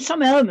 but in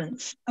some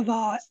elements of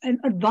our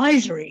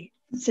advisory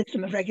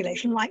system of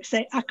regulation, like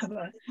say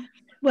ACABA,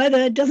 where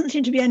there doesn't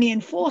seem to be any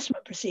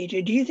enforcement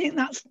procedure, do you think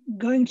that's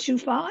going too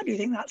far? Do you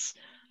think that's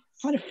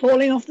kind of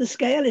falling off the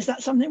scale? Is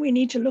that something we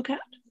need to look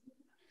at?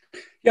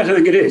 Yes, I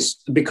think it is,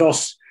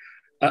 because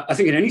I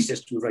think in any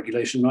system of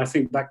regulation, I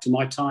think back to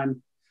my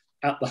time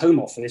at the Home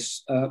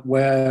Office,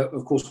 where,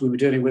 of course, we were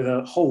dealing with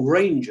a whole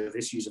range of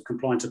issues of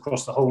compliance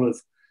across the whole of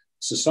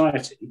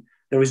society,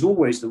 there is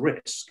always the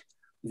risk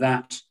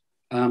that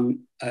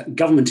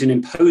government, in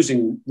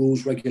imposing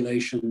rules,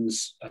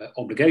 regulations,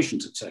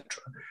 obligations, etc.,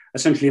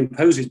 essentially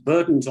imposes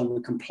burdens on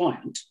the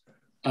compliant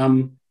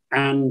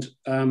and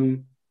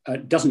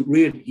doesn't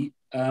really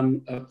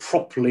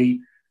properly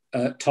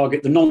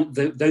target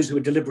those who are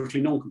deliberately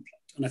non-compliant.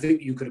 And I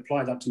think you could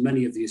apply that to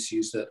many of the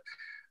issues that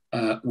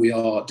we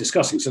are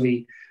discussing. So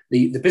the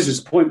business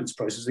appointments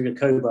process, I think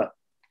ACOBA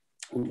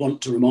would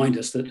want to remind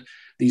us that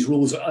these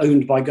rules are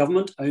owned by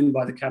government, owned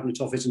by the Cabinet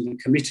Office, and the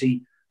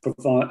committee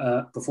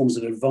performs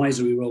an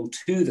advisory role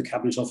to the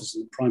Cabinet Office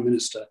and the Prime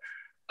Minister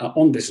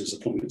on business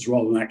appointments,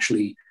 rather than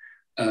actually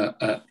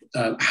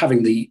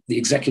having the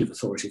executive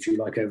authority, if you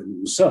like, over them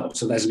themselves.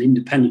 So there's an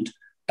independent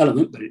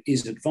element, but it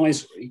is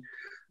advisory,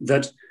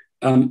 that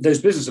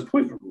those business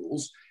appointment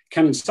rules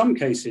can in some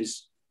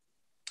cases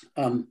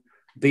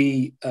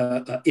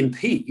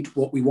impede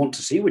what we want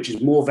to see, which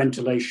is more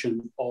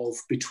ventilation of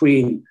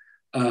between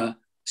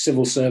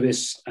civil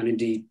service and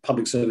indeed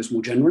public service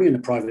more generally in the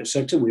private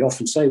sector. We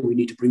often say we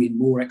need to bring in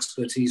more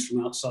expertise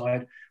from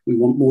outside. We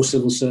want more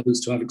civil servants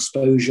to have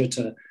exposure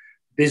to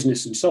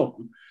business and so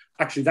on.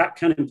 Actually, that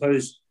can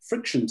impose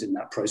frictions in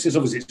that process.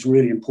 Obviously, it's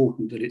really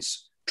important that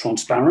it's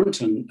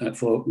transparent and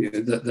for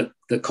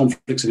the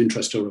conflicts of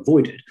interest are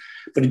avoided.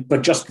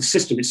 But just the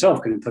system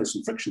itself can impose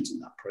some frictions in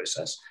that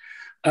process.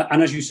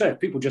 And as you said,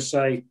 people just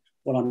say,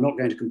 well, I'm not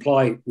going to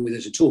comply with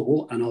it at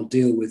all, and I'll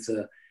deal with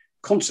the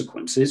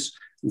consequences.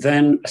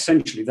 Then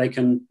essentially they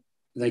can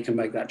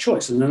make that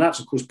choice. And then that's,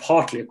 of course,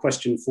 partly a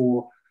question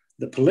for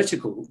the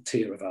political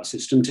tier of our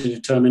system to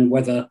determine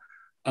whether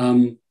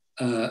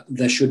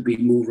there should be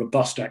more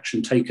robust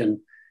action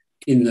taken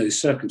in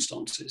those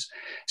circumstances.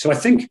 So I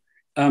think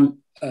to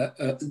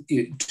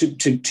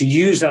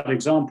use that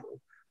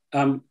example,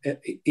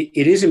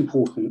 it is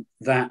important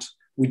that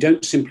we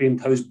don't simply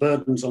impose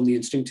burdens on the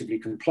instinctively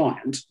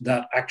compliant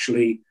that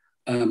actually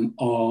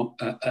are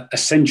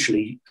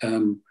essentially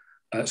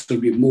sort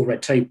of more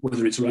red tape,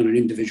 whether it's around an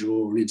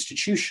individual or an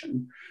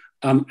institution,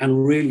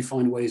 and really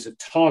find ways of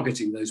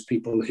targeting those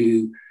people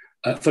who,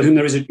 for whom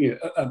there is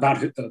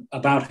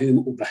about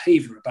whom or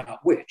behaviour about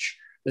which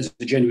there's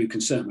a genuine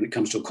concern when it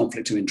comes to a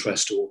conflict of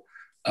interest or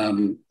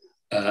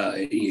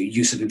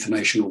use of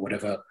information or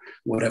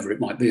whatever it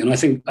might be. And I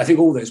think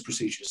all those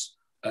procedures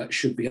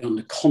should be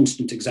under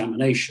constant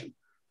examination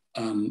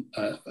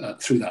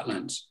through that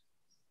lens.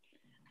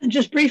 And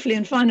just briefly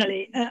and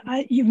finally,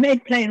 you've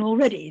made plain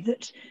already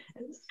that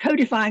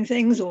codifying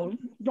things or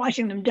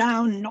writing them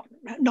down,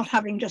 not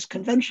having just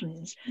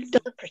conventions,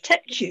 doesn't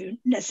protect you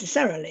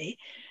necessarily,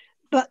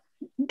 but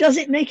does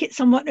it make it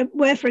somewhat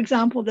where, for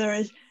example,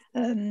 there's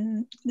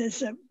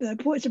a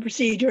points of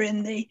procedure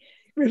in the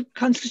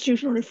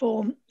Constitutional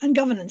Reform and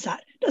Governance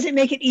Act? Does it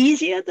make it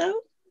easier, though,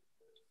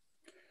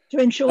 to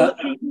ensure that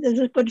there's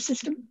a good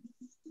system?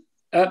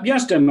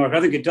 Yes, Denmark, I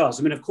think it does.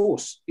 I mean, of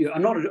course,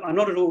 I'm not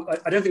at all.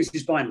 I don't think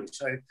it's binary.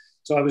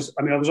 So I was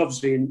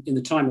obviously in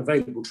the time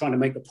available trying to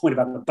make the point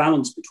about the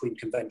balance between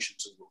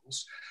conventions and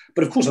rules.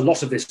 But of course, a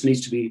lot of this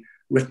needs to be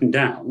written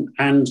down.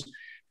 And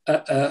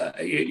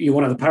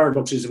one of the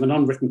paradoxes of an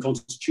unwritten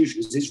constitution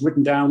is it's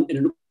written down in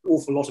an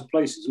awful lot of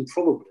places, and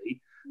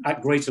probably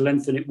at greater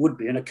length than it would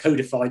be in a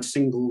codified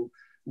single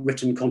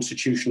written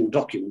constitutional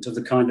document of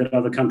the kind that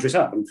other countries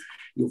have. And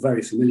you're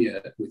very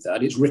familiar with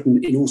that. It's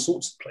written in all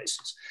sorts of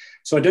places.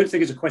 So I don't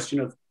think it's a question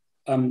of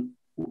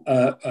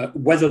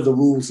whether the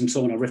rules and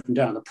so on are written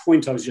down. The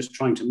point I was just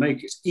trying to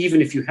make is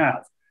even if you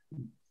have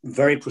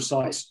very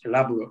precise,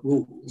 elaborate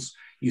rules,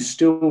 you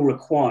still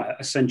require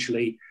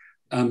essentially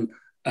an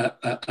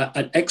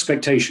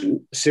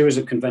expectation, a series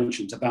of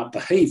conventions about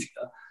behaviour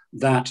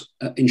that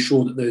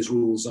ensure that those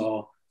rules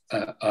are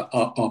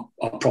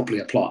properly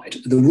applied.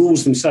 The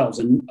rules themselves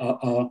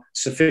are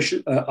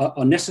sufficient,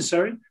 are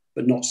necessary,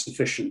 but not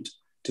sufficient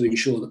to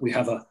ensure that we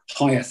have a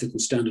high ethical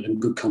standard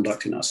and good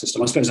conduct in our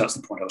system. I suppose that's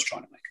the point I was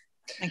trying to make.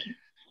 Thank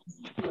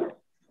you.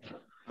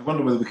 I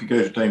wonder whether we could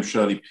go to Dame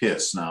Shirley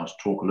Pearce now to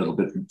talk a little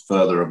bit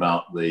further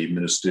about the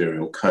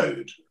ministerial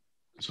code.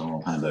 So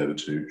I'll hand over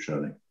to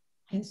Shirley.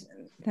 Yes,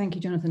 thank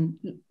you, Jonathan.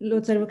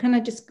 Lord Sedwill, can I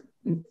just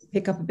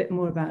pick up a bit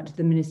more about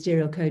the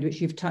ministerial code,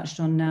 which you've touched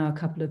on now a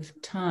couple of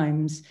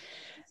times?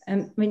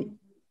 I mean,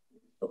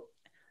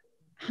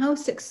 how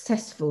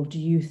successful do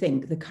you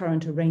think the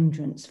current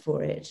arrangements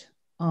for it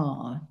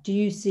are? Do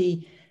you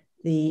see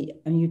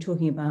you're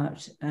talking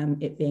about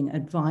it being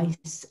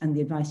advice, and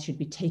the advice should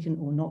be taken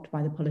or not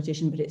by the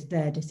politician, but it's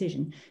their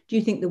decision. Do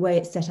you think the way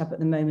it's set up at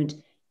the moment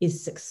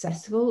is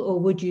successful, or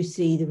would you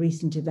see the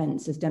recent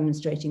events as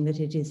demonstrating that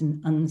it is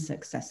an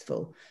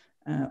unsuccessful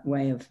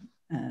way of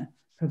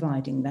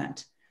providing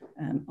that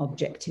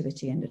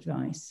objectivity and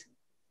advice?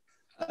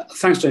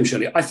 Thanks, Dame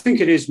Shirley. I think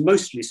it is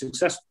mostly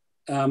successful.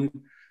 And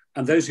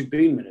those who've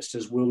been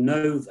ministers will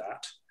know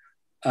that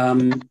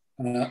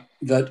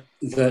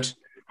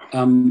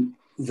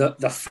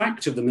the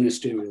fact of the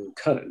ministerial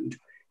code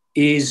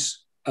is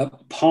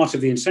part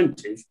of the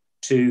incentive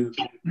to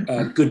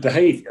good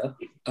behaviour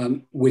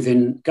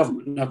within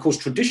government. Now, of course,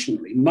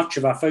 traditionally, much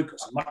of our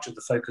focus, and much of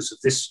the focus of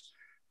this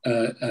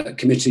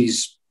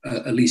committee's,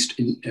 at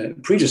least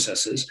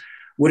predecessors,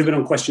 would have been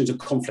on questions of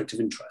conflict of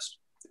interest.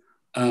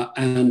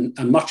 And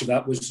much of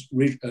that was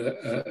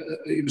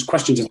it was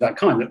questions of that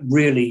kind that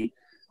really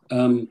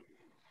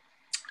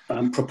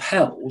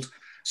propelled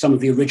some of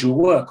the original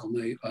work on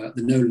the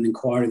Nolan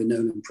inquiry, the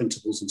Nolan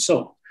principles, and so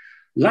on.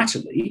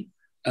 Latterly,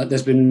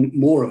 there's been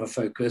more of a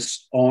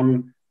focus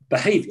on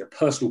behaviour,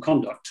 personal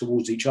conduct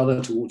towards each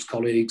other, towards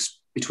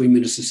colleagues, between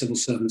ministers, civil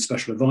servants,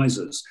 special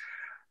advisors,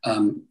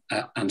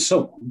 and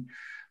so on.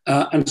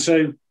 And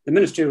so the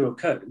ministerial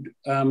code,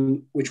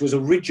 which was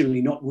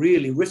originally not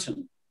really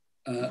written,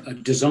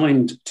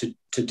 designed to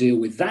deal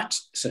with that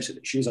set of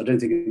issues. I don't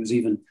think it was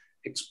even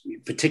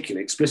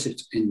particularly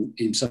explicit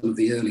in some of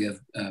the earlier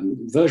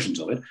versions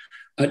of it,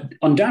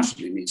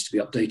 undoubtedly needs to be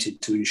updated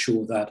to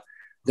ensure that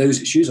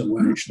those issues on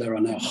which there are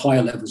now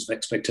higher levels of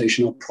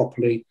expectation are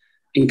properly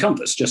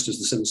encompassed, just as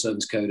the Civil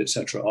Service Code,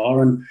 etc.,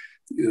 are. And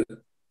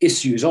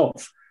issues of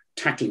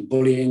tackling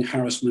bullying,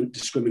 harassment,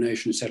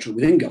 discrimination, etc.,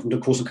 within government,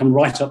 of course, will come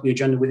right up the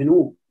agenda within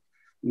all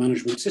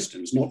management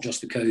systems, not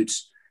just the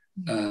codes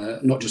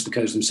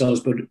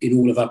themselves, but in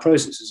all of our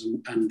processes,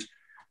 and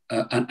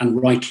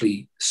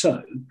rightly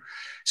so.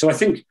 So I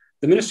think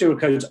the ministerial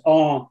code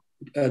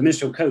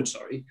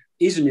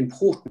is an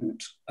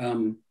important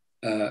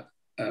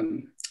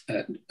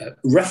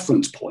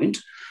reference point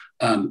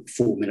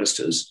for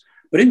ministers.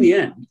 But in the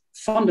end,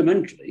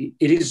 fundamentally,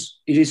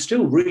 it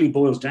still really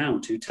boils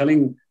down to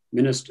telling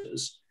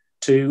ministers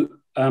to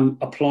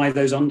apply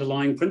those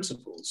underlying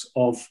principles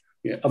of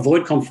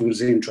avoid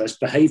conflicts of interest,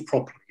 behave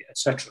properly,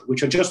 etc.,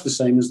 which are just the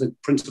same as the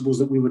principles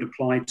that we would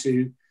apply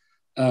to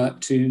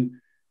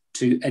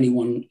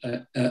anyone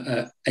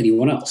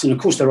else. And of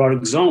course, there are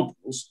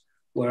examples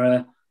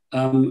where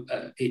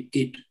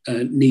it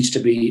needs to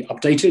be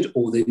updated,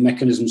 or the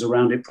mechanisms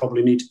around it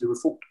probably need to be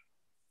reformed.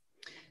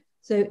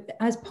 So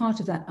as part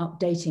of that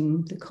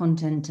updating the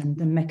content and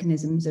the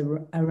mechanisms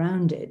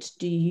around it,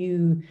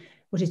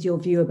 what is your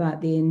view about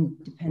the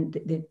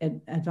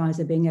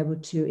advisor being able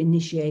to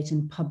initiate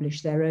and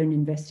publish their own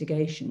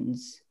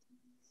investigations?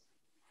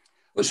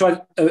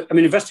 So,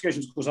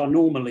 investigations, of course, are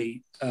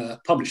normally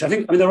published.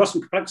 There are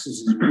some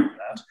complexities around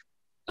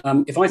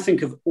that. If I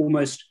think of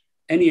almost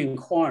any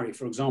inquiry,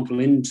 for example,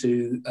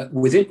 into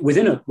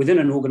within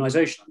an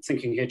organisation, I'm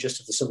thinking here just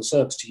of the civil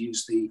service to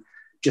use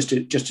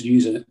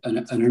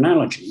an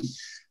analogy.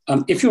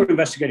 If you're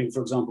investigating,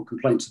 for example,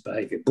 complaints of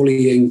behaviour,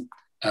 bullying,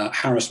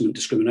 harassment,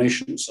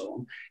 discrimination, and so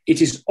on,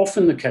 it is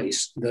often the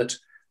case that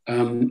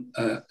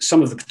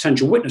some of the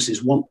potential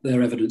witnesses want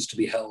their evidence to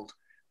be held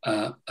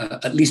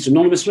at least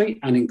anonymously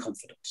and in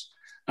confidence.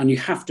 And you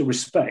have to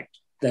respect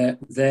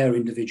their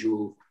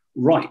individual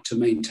right to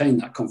maintain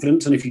that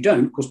confidence. And if you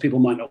don't, of course, people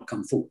might not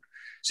come forward.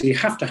 So you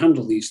have to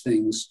handle these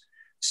things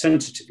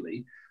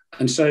sensitively.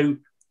 And so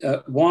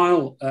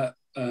while,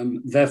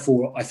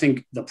 therefore, I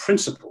think the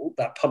principle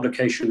that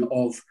publication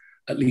of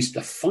at least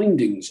the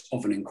findings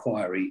of an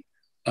inquiry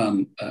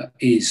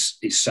is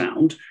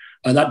sound,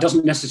 that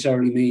doesn't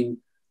necessarily mean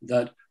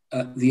that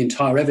the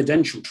entire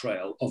evidential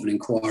trail of an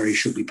inquiry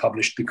should be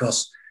published,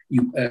 because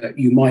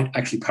you might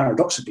actually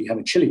paradoxically have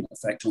a chilling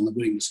effect on the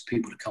willingness of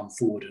people to come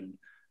forward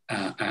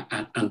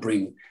and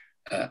bring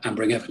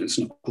evidence.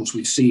 And of course,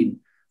 we've seen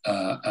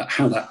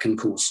how that can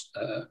cause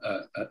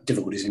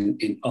difficulties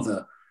in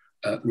other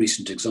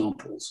recent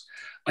examples.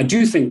 I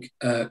do think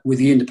with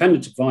the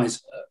independent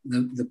advisor,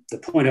 the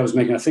point I was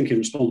making, I think in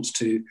response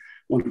to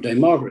one of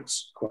Dame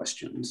Margaret's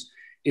questions,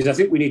 is I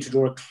think we need to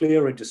draw a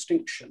clearer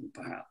distinction,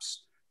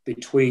 perhaps,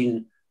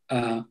 between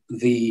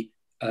the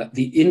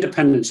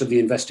independence of the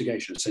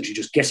investigation, essentially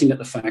just getting at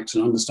the facts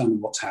and understanding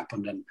what's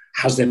happened, and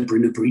has there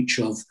been a breach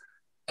of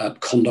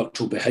conduct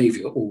or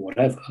behaviour or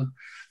whatever,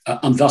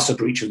 and thus a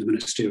breach of the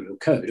ministerial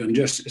code, and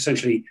just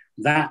essentially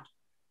that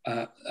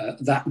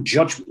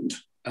judgment,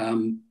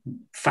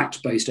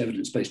 fact-based,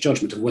 evidence-based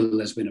judgment of whether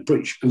there's been a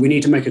breach. And we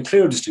need to make a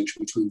clearer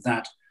distinction between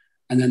that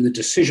and then the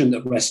decision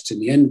that rests in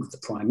the end with the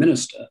Prime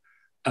Minister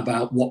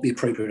about what the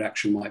appropriate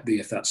action might be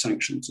if that's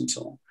sanctions and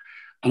so on.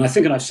 And I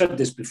think, and I've said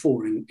this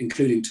before,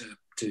 including to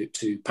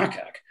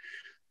PACAC,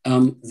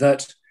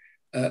 that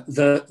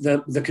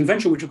the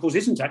convention, which of course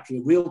isn't actually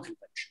a real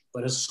convention,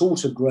 but has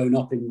sort of grown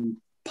up in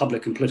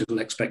public and political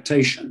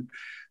expectation,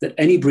 that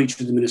any breach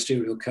of the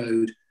ministerial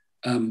code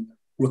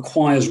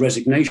requires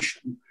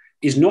resignation,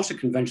 is not a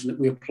convention that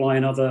we apply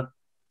in other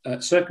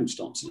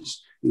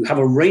circumstances. You have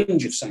a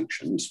range of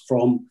sanctions,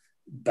 from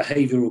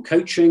behavioural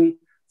coaching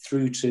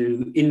through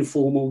to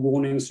informal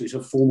warnings, through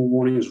to formal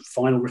warnings,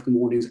 final written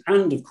warnings,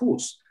 and of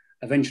course,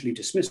 eventually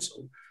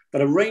dismissal,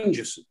 but a range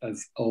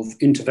of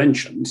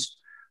interventions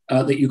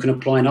that you can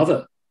apply in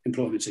other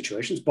employment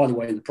situations, by the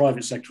way, in the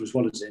private sector as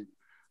well as in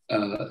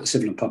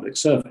civil and public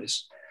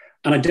service.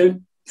 And I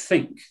don't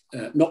think,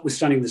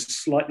 notwithstanding the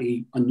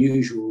slightly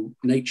unusual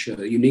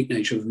nature, unique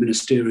nature of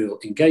ministerial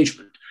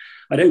engagement,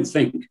 I don't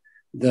think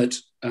that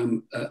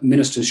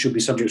ministers should be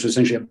subject to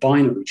essentially a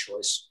binary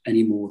choice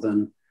any more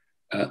than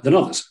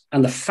others.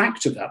 And the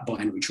fact of that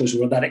binary choice,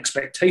 or that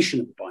expectation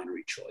of a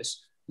binary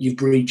choice, you've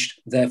breached,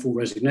 therefore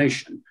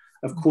resignation,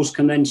 of course,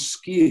 can then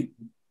skew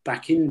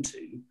back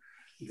into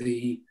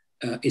the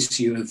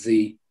issue of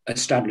the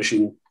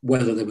establishing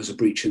whether there was a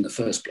breach in the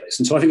first place.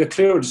 And so I think a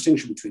clearer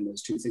distinction between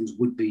those two things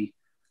would be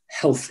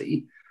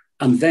healthy.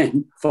 And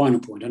then, final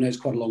point, I know it's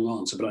quite a long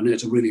answer, but I know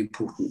it's a really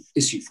important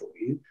issue for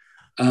you.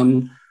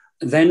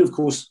 Then, of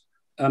course,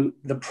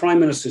 the Prime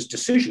Minister's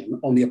decision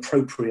on the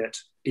appropriate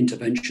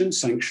intervention,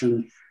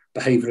 sanction,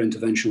 behaviour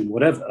intervention,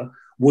 whatever,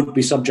 would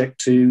be subject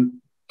to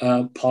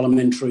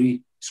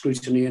parliamentary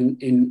scrutiny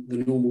in the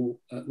normal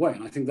way.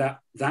 And I think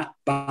that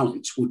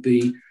balance would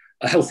be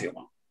a healthier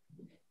one.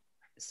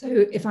 So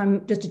if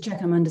I'm, just to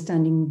check I'm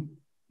understanding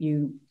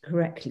you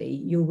correctly,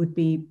 you would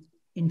be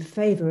in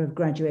favour of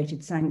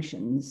graduated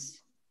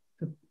sanctions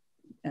for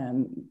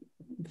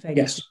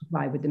failure to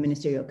comply with the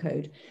ministerial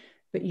code,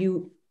 but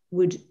you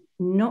would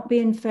not be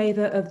in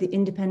favour of the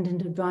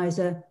independent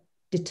advisor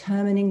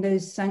determining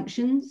those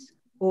sanctions,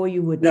 or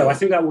you would? No, I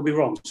think that would be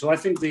wrong. So I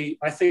think we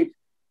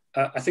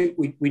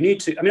need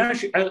to. I mean,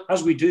 actually,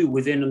 as we do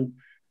within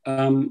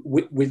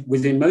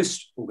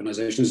most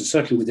organisations, and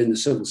certainly within the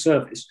civil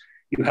service,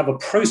 you have a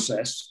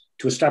process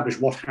to establish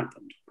what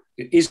happened.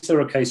 Is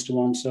there a case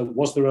to answer?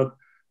 Was there a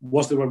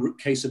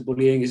case of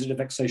bullying? Is it a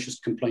vexatious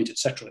complaint,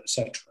 etc.,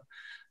 etc.?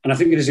 And I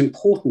think it is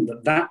important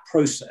that that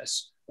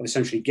process of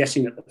essentially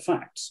getting at the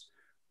facts,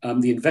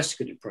 the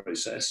investigative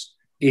process,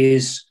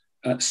 is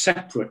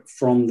separate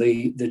from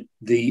the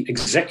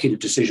executive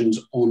decisions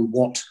on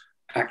what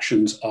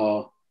actions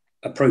are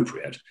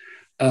appropriate,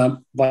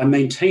 by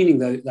maintaining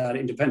that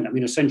independent. I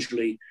mean,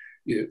 essentially,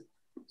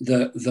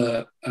 there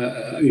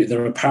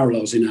are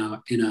parallels in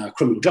our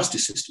criminal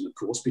justice system, of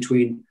course,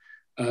 between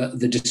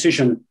the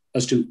decision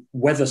as to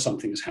whether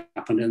something has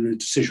happened and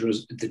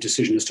the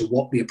decision as to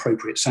what the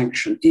appropriate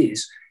sanction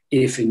is,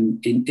 if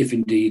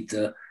indeed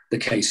the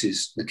case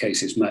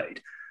is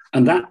made.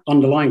 And that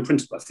underlying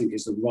principle, I think,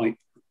 is the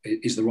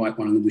right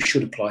one, and we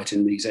should apply it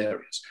in these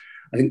areas.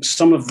 I think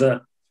some of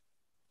the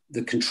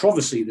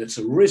controversy that's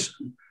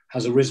arisen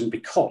has arisen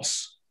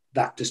because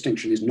that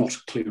distinction is not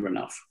clear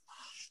enough.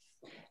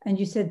 And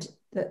you said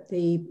that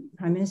the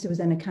Prime Minister was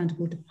then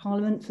accountable to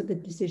Parliament for the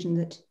decision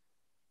that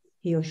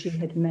he or she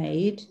had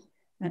made.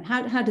 And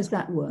how does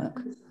that work?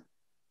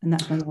 And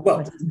that's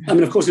well, I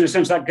mean, of course, in a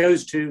sense, that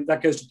goes to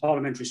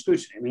parliamentary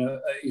scrutiny. I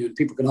mean,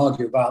 people can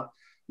argue about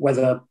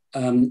whether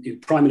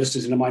prime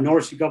ministers in a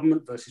minority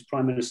government versus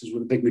prime ministers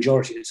with a big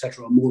majority,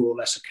 etc., are more or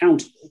less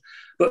accountable.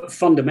 But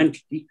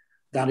fundamentally,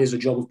 that is a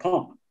job of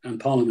Parliament, and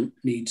Parliament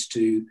needs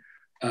to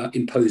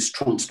impose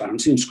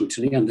transparency and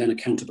scrutiny, and then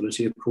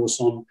accountability, of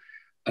course, on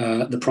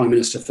the Prime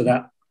Minister for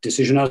that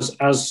decision,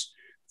 as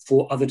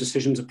for other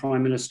decisions a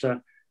Prime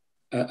Minister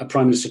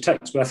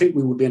takes. But I think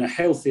we would be in a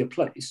healthier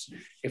place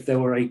if there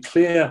were a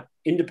clear,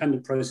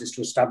 independent process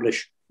to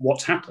establish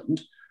what's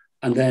happened,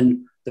 and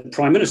then the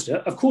Prime Minister,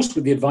 of course,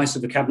 with the advice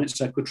of the Cabinet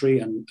Secretary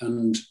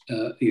and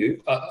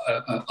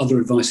other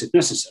advice if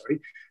necessary,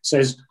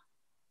 says,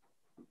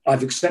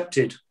 I've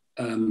accepted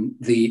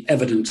the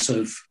evidence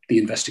of the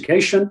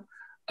investigation.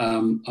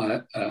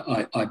 I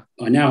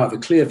now have a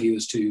clear view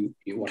as to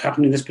what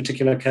happened in this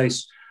particular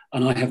case,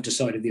 and I have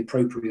decided the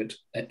appropriate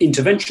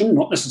intervention,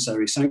 not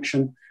necessarily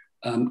sanction,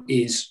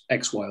 is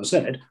X, Y, or Z.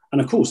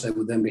 And of course, they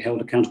would then be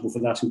held accountable for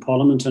that in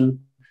Parliament and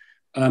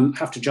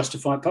have to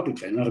justify it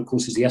publicly. And that, of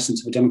course, is the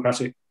essence of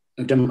democratic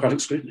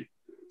scrutiny.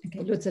 Okay,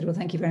 Lord Sedwill,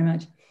 thank you very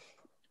much.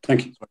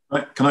 Thank you.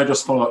 Can I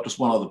just follow up just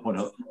one other point?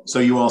 So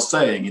you are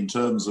saying, in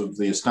terms of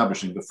the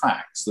establishing the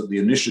facts, that the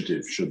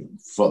initiative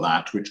for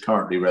that, which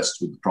currently rests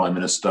with the Prime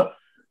Minister,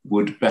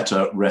 would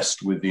better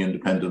rest with the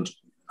independent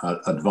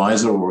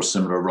advisor or a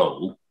similar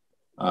role,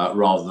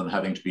 rather than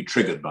having to be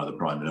triggered by the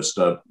Prime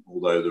Minister,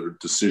 although the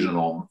decision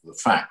on the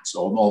facts,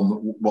 on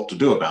what to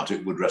do about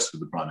it, would rest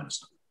with the Prime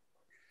Minister.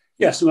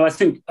 Yes, I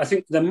think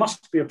there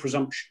must be a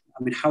presumption.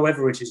 I mean,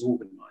 however it is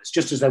organised,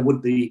 just as there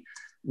would be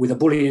with a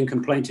bullying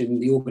complaint in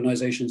the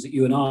organisations that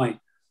you and I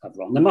have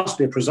run, there must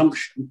be a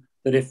presumption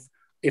that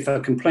if a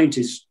complaint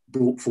is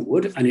brought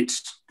forward and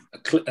it's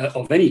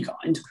of any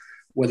kind,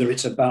 whether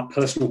it's about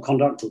personal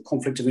conduct or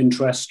conflict of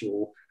interest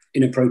or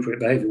inappropriate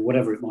behaviour,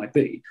 whatever it might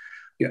be,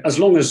 as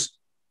long as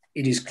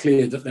it is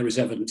clear that there is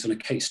evidence and a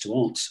case to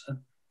answer,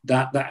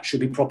 that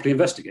should be properly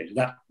investigated.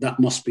 That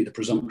must be the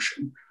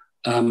presumption.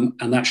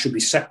 And that should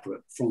be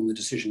separate from the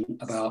decision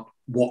about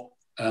what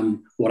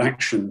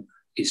action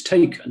is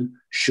taken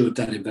should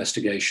that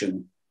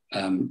investigation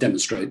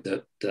demonstrate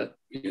that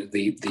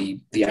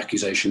the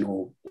accusation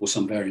or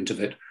some variant of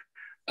it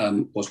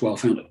was well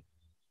founded.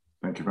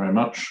 Thank you very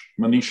much.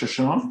 Manisha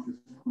Shah.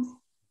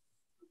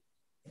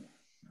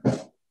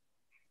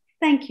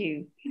 Thank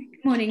you.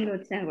 Good morning,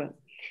 Lord Sedwill.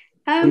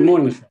 Good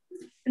morning, Michelle.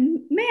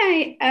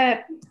 May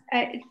I,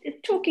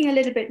 talking a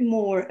little bit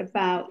more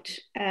about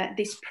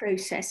this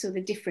process, or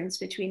the difference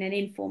between an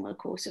informal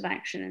course of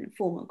action and a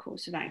formal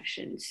course of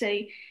action. So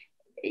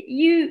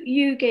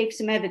you gave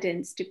some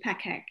evidence to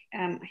PACAC,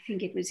 I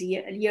think it was a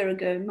year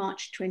ago,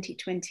 March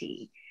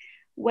 2020,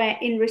 where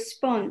in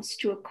response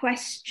to a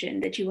question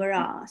that you were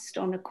asked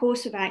on a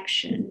course of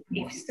action,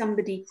 if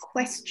somebody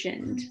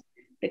questioned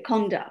the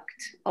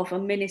conduct of a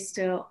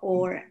minister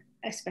or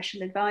a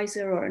special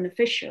advisor or an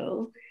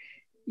official,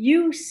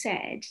 you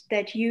said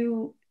that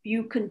you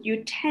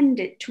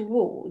tended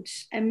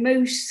towards a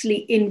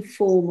mostly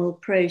informal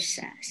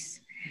process,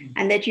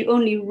 and that you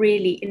only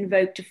really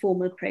invoked a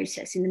formal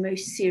process in the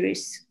most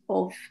serious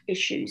of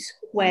issues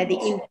where the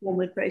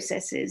informal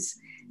processes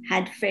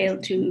had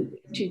failed to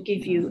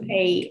give you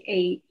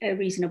a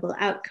reasonable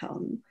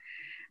outcome.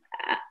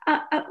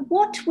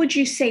 What would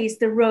you say is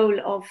the role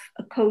of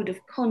a code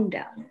of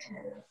conduct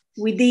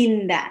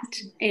within that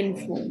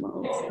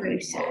informal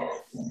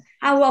process?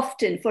 How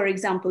often, for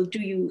example,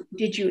 did you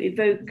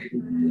evoke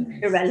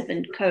the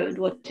relevant code,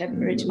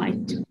 whatever it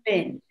might have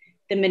been,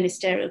 the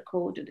ministerial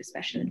code or the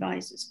special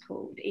advisors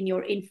code, in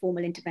your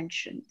informal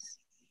interventions?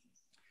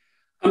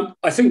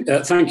 I think,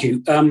 thank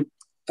you.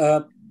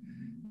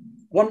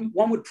 One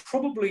would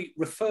probably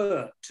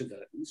refer to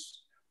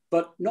those,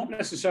 but not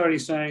necessarily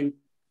saying,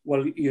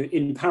 well,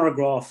 in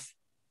paragraph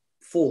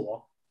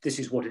 4, this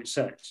is what it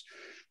says.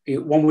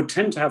 One would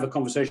tend to have a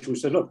conversation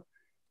which says, look,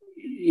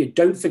 you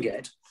don't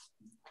forget,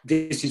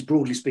 this is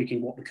broadly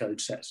speaking what the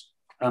code says,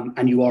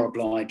 and you are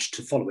obliged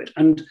to follow it.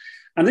 And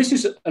this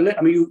is,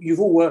 I mean, you've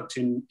all worked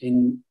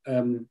in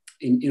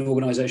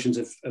organisations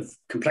of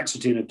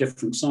complexity and of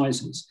different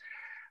sizes.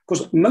 Of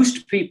course,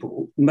 most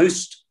people,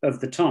 most of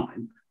the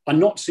time, are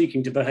not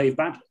seeking to behave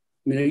badly.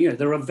 I mean,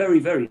 there are very,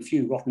 very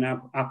few rotten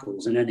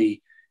apples in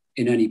any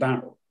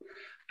barrel,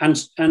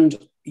 and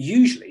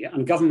usually,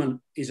 and government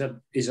is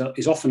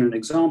often an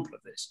example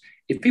of this.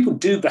 If people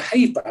do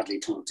behave badly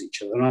towards each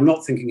other, and I'm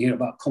not thinking here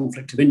about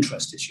conflict of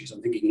interest issues,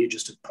 I'm thinking here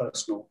just of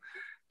personal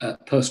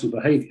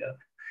behaviour.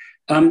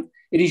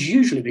 It is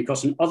usually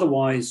because an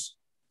otherwise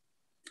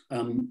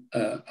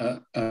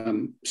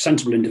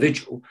sensible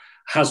individual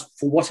has,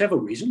 for whatever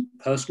reason,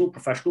 personal,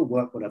 professional,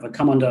 work, whatever,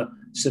 come under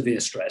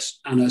severe stress,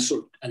 and that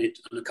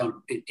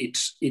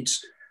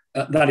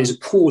is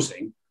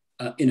causing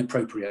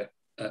inappropriate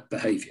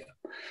behaviour.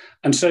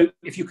 And so,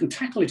 if you can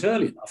tackle it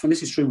early enough, and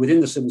this is true within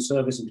the civil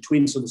service and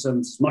between civil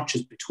servants as much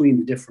as between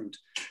the different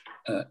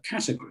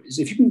categories,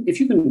 if you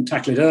can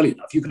tackle it early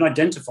enough, you can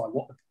identify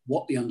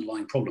what the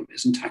underlying problem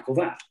is and tackle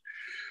that.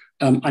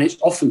 And it's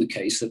often the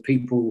case that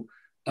people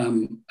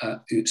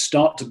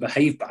start to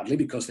behave badly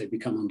because they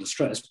become under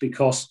stress,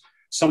 because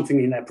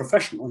something in their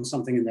professional and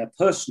something in their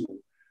personal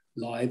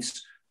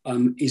lives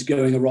is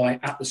going awry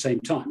at the same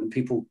time. And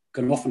people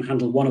can often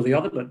handle one or the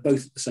other, but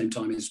both at the same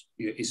time is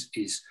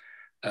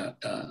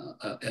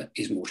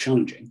more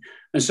challenging.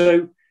 And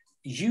so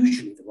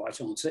usually the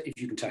right answer,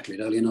 if you can tackle it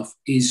early enough,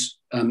 is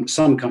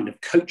some kind of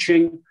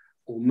coaching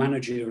or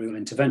managerial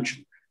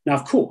intervention. Now,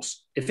 of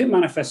course, if it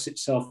manifests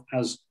itself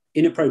as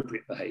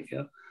inappropriate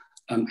behaviour,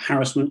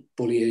 harassment,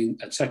 bullying,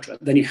 etc.,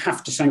 then you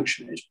have to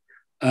sanction it,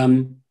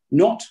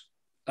 not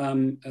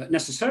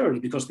necessarily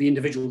because the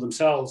individual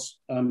themselves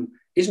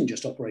isn't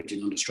just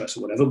operating under stress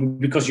or whatever, but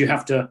because you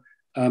have to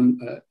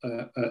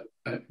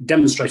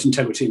demonstrate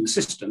integrity in the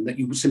system, that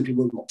you simply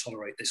will not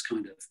tolerate this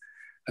kind of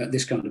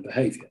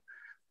behaviour.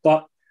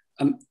 But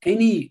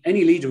any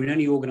leader in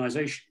any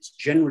organisation is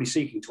generally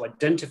seeking to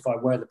identify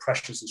where the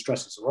pressures and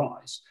stresses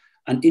arise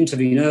and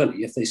intervene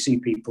early if they see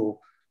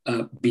people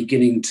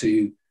beginning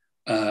to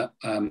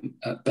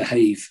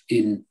behave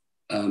in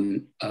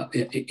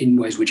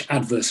ways which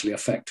adversely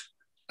affect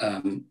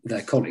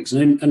their colleagues.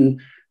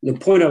 And the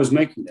point I was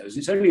making there is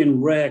it's only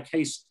in rare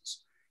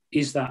cases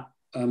is that,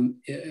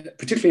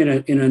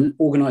 particularly in an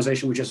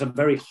organisation which has a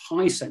very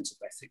high sense of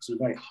ethics and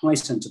a very high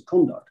sense of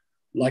conduct,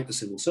 like the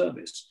civil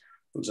service,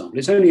 for example,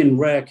 it's only in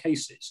rare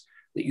cases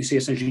that you see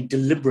essentially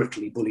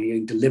deliberately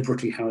bullying,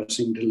 deliberately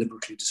harassing,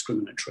 deliberately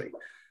discriminatory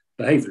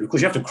behaviour. Of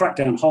course, you have to crack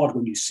down hard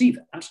when you see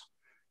that,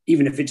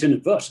 even if it's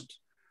inadvertent.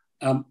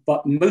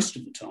 But most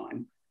of the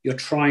time, you're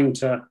trying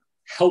to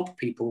help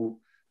people,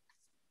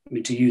 I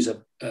mean, to use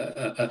a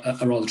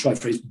rather trite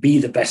phrase, be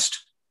the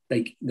best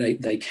they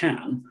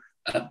can,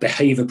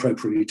 behave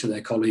appropriately to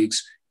their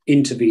colleagues,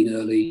 intervene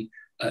early,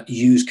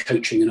 use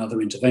coaching and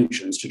other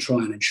interventions to try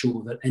and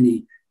ensure that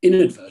any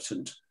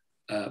inadvertent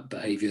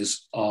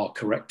behaviours are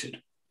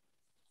corrected.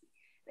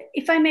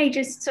 If I may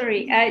just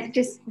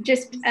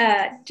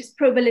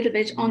probe a little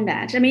bit on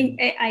that. I mean,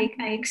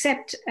 I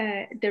accept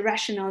the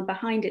rationale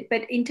behind it,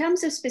 but in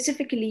terms of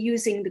specifically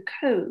using the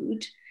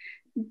code,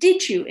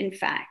 did you in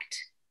fact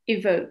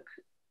evoke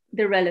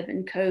the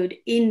relevant code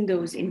in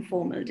those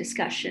informal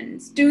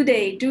discussions? Do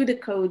the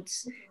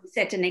codes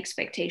set an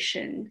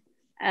expectation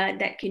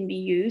that can be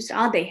used?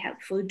 Are they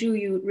helpful? Do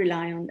you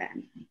rely on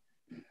them?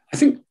 I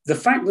think the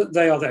fact that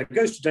they are there, it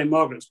goes to Dame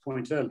Margaret's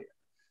point earlier,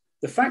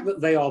 the fact that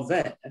they are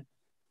there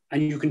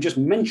and you can just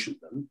mention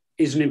them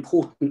is an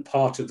important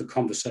part of the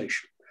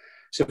conversation.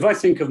 So if I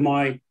think of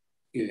my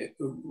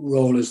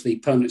role as the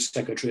permanent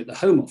secretary at the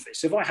Home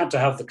Office, if I had to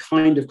have the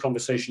kind of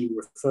conversation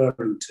you're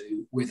referring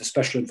to with a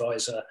special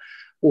advisor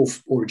or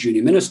a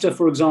junior minister,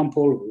 for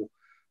example,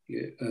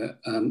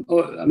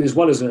 or as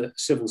well as a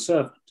civil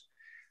servant,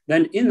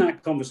 then in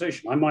that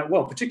conversation, I might,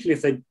 well,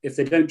 particularly if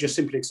they don't just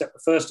simply accept the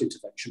first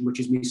intervention, which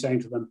is me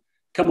saying to them,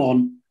 come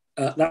on,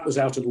 that was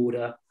out of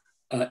order.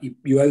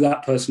 You owe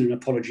that person an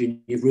apology,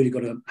 and you've really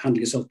got to handle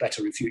yourself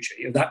better in future.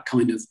 That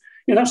kind of,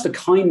 that's the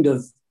kind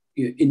of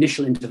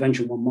initial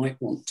intervention one might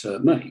want to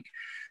make.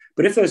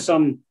 But if there's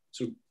some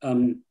sort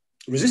of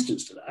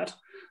resistance to that,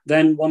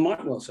 then one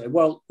might well say,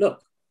 well,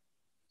 look,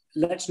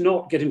 let's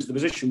not get into the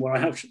position where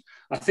I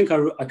think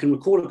I can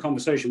recall a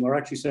conversation where I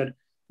actually said,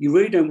 you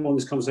really don't want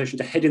this conversation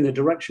to head in the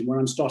direction where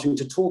I'm starting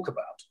to talk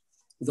about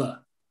the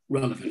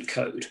relevant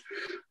code.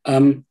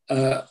 So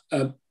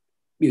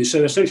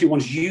essentially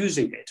one's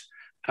using it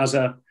as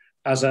a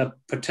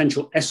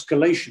potential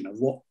escalation of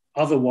what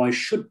otherwise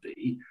should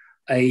be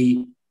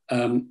an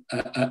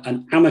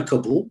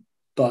amicable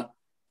but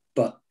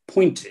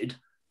pointed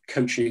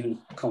coaching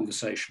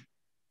conversation.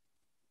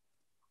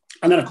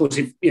 And then, of course,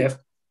 if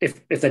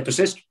they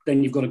persist,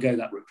 then you've got to go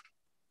that route.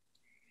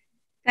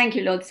 Thank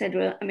you, Lord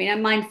Sedwill. I mean,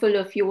 I'm mindful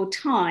of your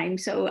time,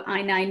 so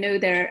I know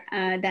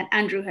that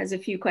Andrew has a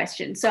few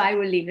questions, so I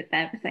will leave it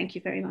there, but thank you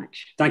very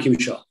much. Thank you,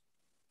 Michelle.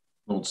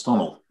 Lord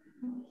Stonnell.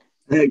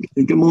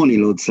 Good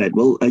morning, Lord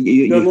Sedwill.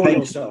 Good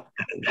morning, sir.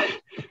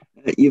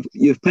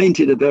 You've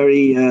painted a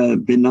very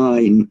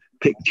benign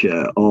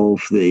picture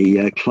of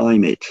the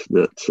climate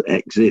that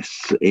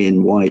exists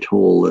in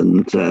Whitehall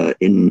and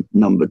in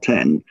Number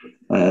 10,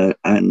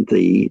 and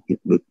the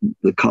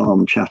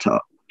calm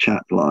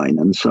chat line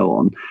and so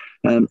on.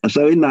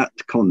 So in that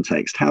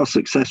context, how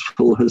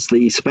successful has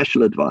the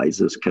Special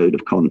Advisors Code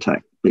of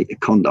Conduct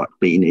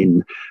been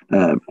in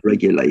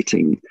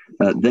regulating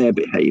their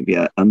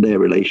behaviour and their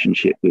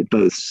relationship with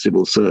both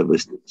civil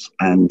service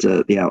and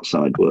the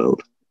outside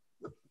world?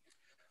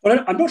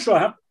 Well, I'm not sure I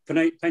have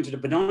painted a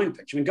benign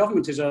picture. I mean,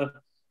 government is a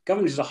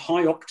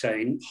high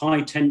octane,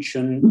 high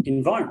tension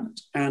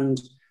environment, and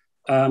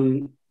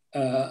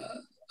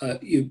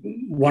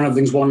one of the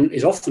things one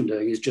is often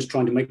doing is just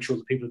trying to make sure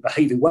that people are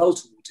behaving well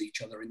towards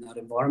each other in that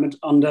environment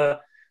under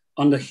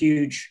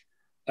huge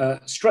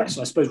stress.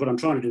 I suppose what I'm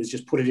trying to do is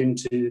just put it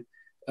into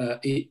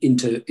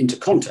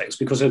context,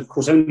 because of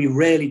course only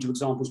rarely do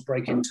examples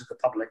break into the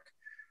public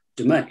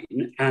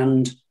domain,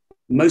 and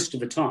most of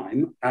the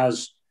time,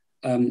 as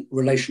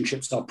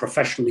relationships are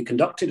professionally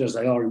conducted, as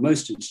they are in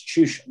most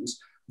institutions,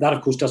 that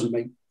of course doesn't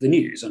make the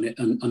news and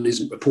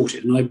isn't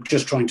reported. And I'm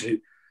just trying to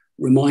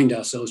remind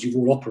ourselves, you've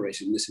all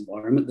operated in this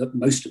environment, that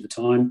most of the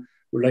time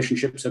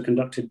relationships are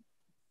conducted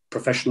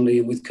professionally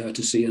and with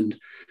courtesy and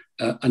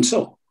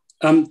so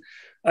on.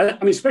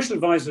 I mean, special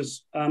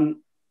advisors, I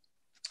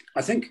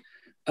think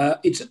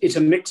it's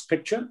a mixed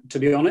picture, to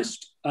be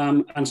honest.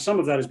 And some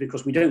of that is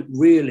because we don't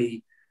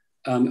really,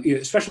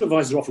 special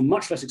advisors are often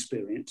much less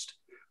experienced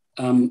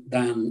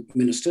than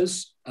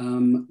ministers.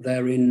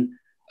 They're in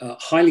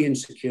highly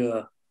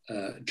insecure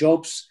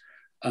jobs.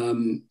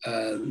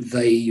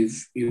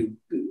 They've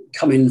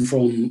come in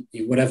from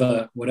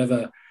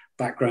whatever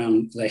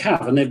background they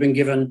have, and they've been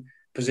given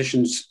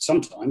positions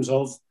sometimes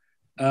of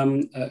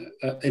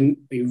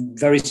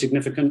very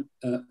significant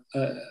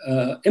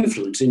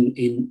influence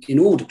in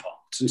all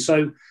departments. And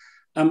so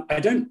I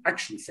don't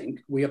actually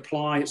think we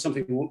apply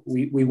something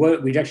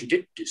we actually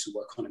did do some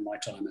work on in my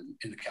time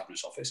in the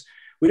Cabinet Office.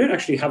 We don't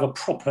actually have a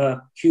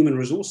proper human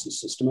resources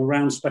system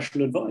around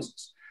special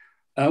advisors.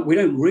 We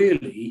don't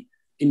really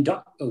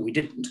induct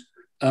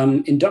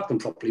them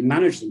properly,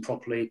 manage them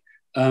properly,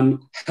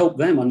 help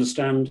them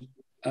understand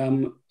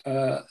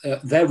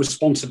their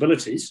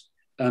responsibilities,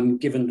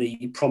 given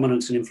the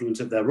prominence and influence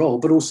of their role,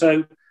 but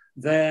also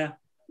their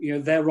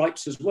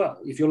rights as well.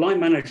 If your line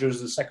manager is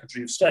the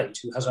Secretary of State,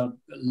 who has a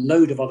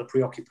load of other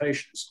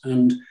preoccupations,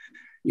 and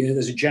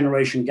there's a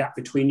generation gap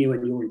between you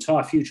and your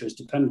entire future is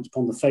dependent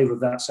upon the favour of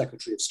that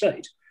Secretary of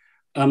State,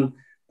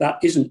 that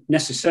isn't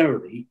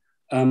necessarily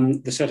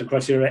the set of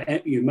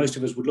criteria most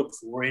of us would look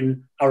for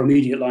in our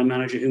immediate line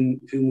manager,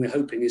 whom we're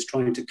hoping is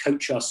trying to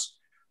coach us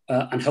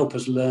and help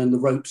us learn the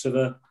ropes of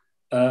a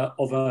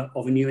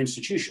new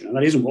institution. And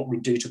that isn't what we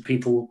do to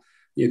people,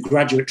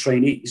 graduate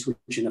trainees,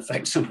 which in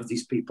effect some of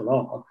these people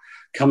are,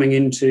 coming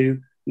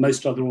into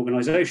most other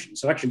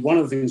organisations. So actually, one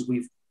of the things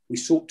we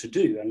sought to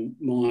do, and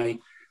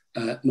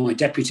my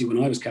deputy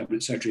when I was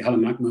Cabinet Secretary,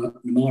 Helen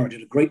McNamara,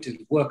 did a great deal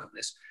of work on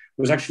this,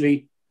 was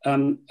actually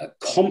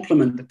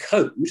complement the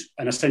code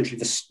and essentially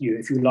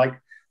if you like,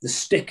 the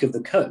stick of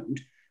the code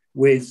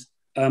with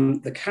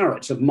the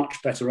carrots of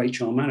much better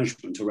HR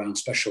management around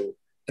special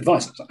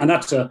advisors. And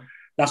that's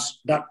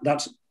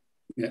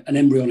an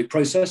embryonic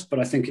process, but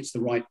I think it's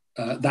the right,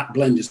 that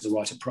blend is the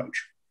right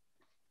approach.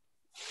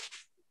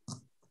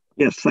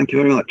 Yes, thank you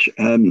very much.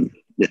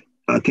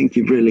 I think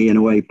you've really, in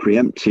a way,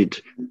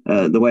 preempted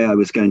the way I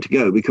was going to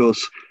go,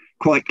 because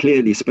quite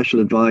clearly special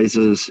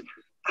advisors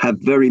have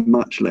very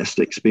much less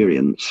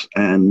experience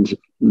and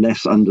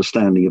less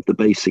understanding of the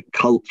basic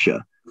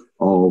culture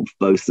of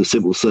both the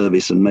civil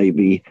service and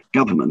maybe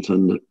government.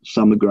 And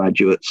some are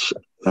graduates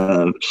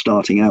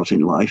starting out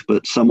in life,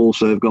 but some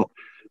also have got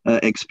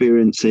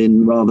experience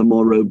in rather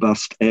more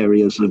robust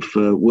areas of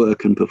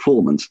work and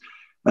performance.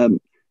 Do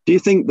you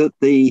think that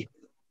the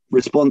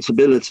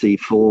responsibility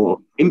for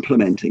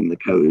implementing the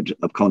code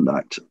of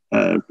conduct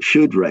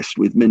should rest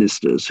with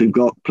ministers who've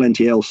got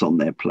plenty else on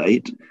their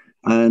plate?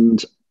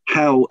 And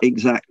how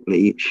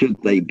exactly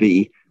should they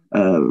be,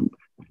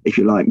 if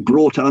you like,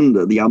 brought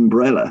under the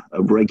umbrella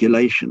of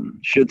regulation?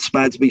 Should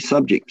SPADs be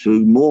subject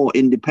to more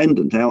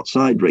independent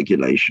outside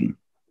regulation?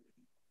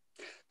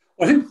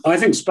 I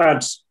think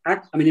SPADs,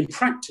 in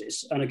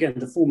practice, and again,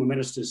 the former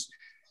ministers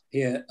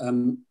here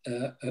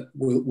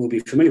will be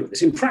familiar with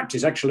this. In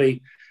practice,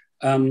 actually,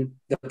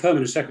 the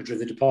permanent secretary of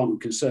the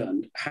department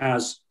concerned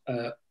has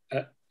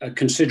a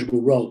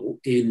considerable role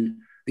in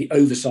the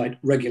oversight,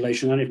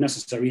 regulation, and if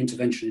necessary,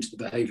 intervention into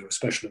the behaviour of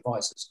special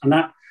advisors. And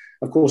that,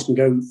 of course, can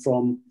go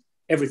from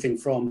everything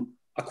from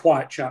a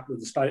quiet chat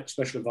with the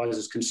special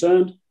advisors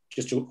concerned,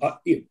 just to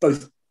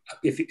both,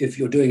 if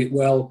you're doing it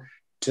well,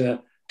 to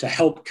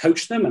help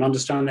coach them and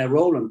understand their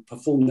role and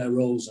perform their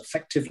roles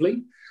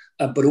effectively,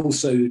 but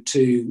also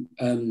to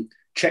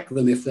check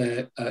them if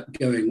they're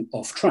going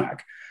off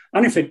track.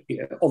 And if it,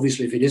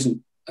 obviously, if it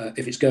isn't,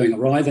 if it's going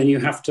awry, then you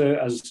have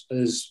to, as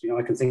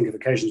I can think of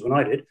occasions when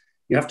I did,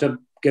 you have to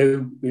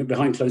go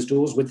behind closed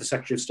doors with the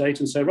Secretary of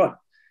State and say, right,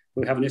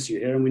 we have an issue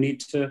here and we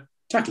need to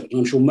tackle it. And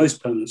I'm sure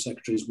most permanent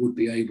secretaries would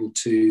be able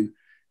to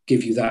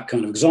give you that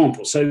kind of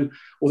example. So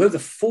although the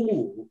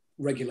formal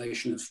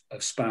regulation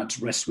of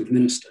SPADs rests with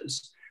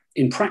ministers,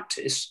 in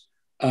practice,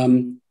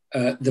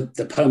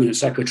 the permanent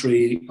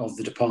secretary of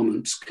the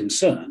departments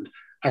concerned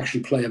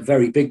actually play a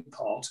very big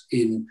part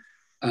in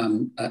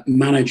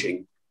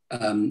managing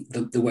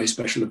the way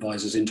special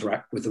advisors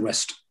interact with the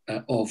rest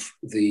of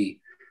the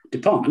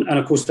department. And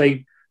of course,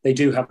 they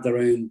do have their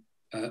own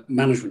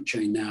management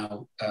chain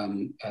now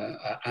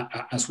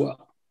as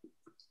well.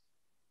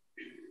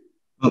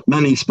 But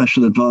many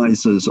special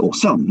advisors, or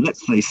some,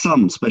 let's say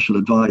some special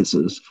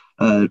advisors,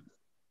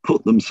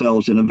 put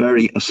themselves in a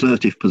very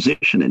assertive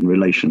position in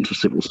relation to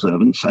civil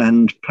servants,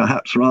 and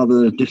perhaps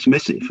rather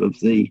dismissive of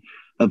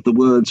the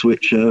words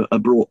which are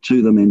brought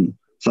to them in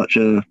such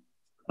an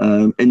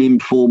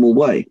informal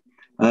way.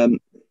 Have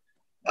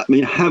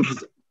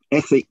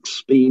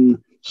ethics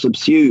been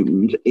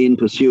subsumed in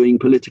pursuing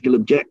political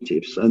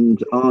objectives,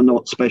 and are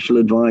not special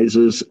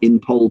advisors in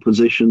pole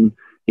position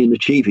in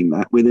achieving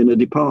that within a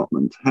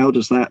department? How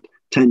does that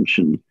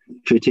tension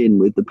fit in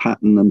with the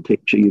pattern and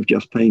picture you've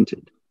just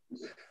painted?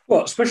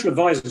 Well, special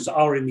advisors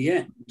are, in the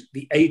end,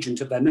 the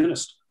agent of their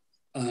minister.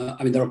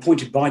 They're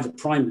appointed by the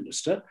Prime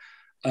Minister,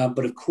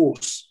 but of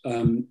course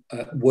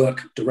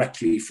work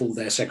directly for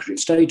their Secretary of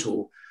State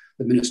or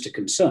the minister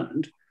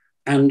concerned.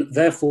 And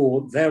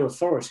therefore, their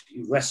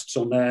authority rests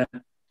on their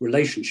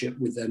relationship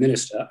with their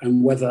minister,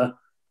 and whether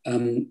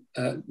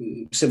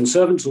civil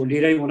servants or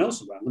indeed anyone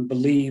else around them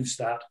believes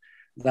that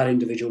that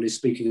individual is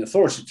speaking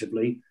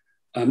authoritatively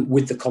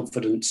with the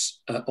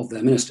confidence of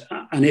their minister.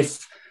 And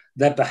if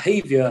their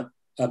behaviour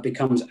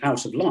becomes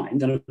out of line,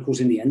 then of course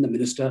in the end the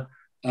minister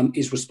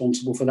is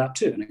responsible for that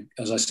too. And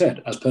as I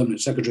said, as permanent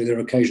secretary, there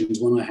are occasions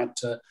when I had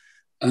to,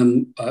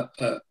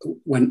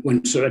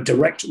 when sort of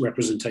direct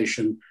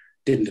representation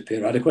didn't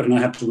appear adequate, and I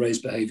had to raise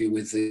behaviour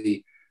with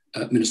the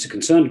minister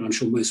concerned. And I'm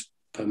sure most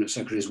permanent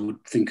secretaries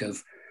would think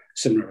of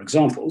similar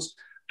examples.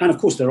 And of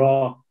course there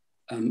are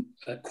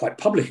quite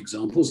public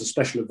examples of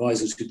special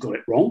advisors who got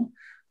it wrong.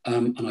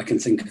 And I can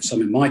think of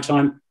some in my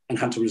time and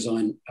had to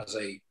resign as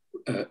a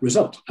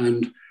result.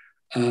 And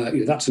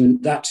that's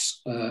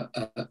a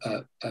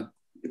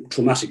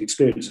traumatic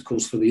experience, of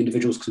course, for the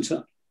individuals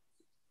concerned.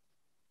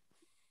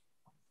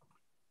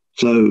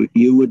 So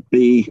you would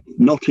be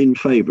not in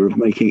favour of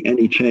making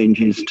any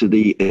changes to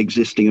the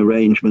existing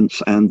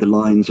arrangements and the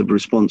lines of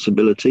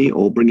responsibility,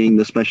 or bringing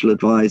the special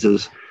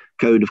advisors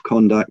code of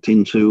conduct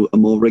into a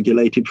more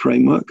regulated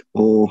framework?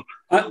 Or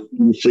I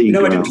didn't say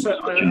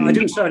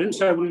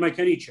I wouldn't make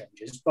any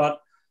changes,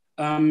 but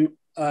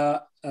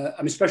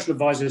special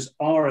advisors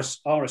are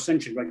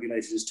essentially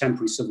regulated as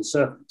temporary civil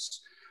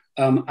servants,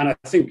 and I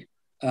think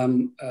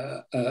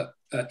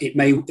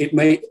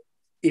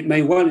it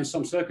may well, in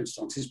some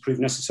circumstances, prove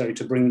necessary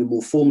to bring them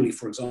more formally,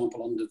 for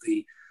example, under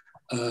the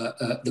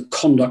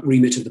conduct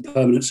remit of the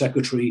permanent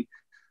secretary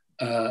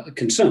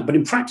concerned. But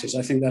in practice,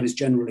 I think that is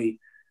generally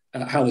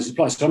how this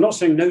applies. So I'm not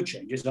saying no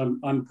changes.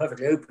 I'm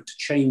perfectly open to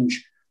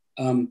change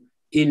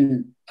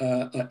in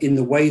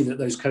the way that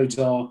those codes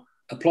are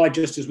applied,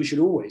 just as we should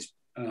always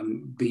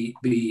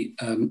be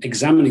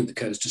examining the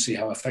codes to see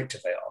how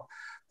effective they are.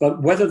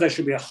 But whether there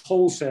should be a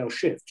wholesale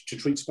shift to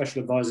treat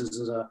special advisors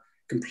as a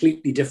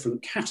completely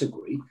different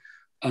category,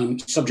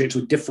 subject to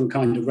a different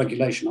kind of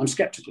regulation, I'm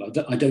sceptical.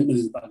 I don't know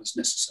that that is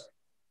necessary.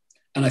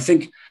 And I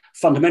think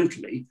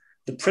fundamentally,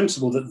 the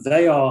principle that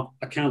they are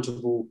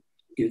accountable,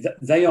 that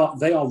they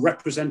are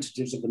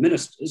representatives of the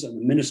ministers, and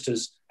the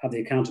ministers have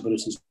the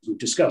accountabilities we've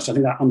discussed. I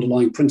think that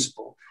underlying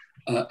principle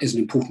is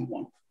an important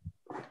one.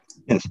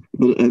 Yes,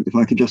 but if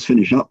I could just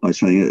finish up by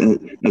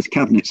saying, as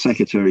Cabinet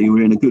Secretary, you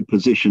were in a good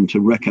position to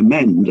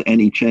recommend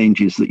any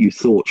changes that you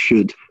thought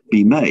should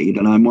be made.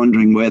 And I'm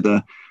wondering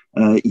whether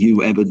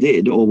you ever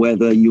did, or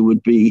whether you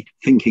would be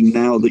thinking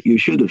now that you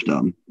should have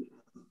done.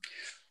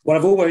 Well,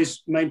 I've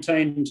always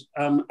maintained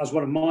as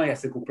one of my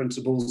ethical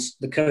principles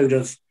the code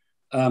of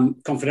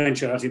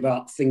confidentiality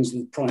about things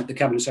that the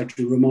Cabinet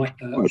Secretary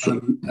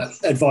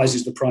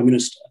advises the Prime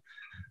Minister.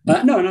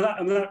 But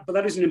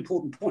that is an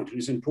important point. It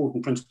is an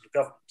important principle of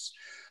governance.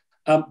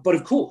 But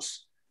of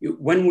course,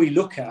 when we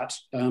look at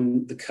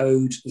the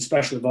code, the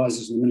special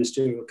advisors and the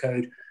ministerial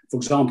code, for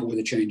example, with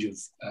a change of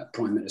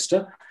Prime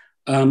Minister,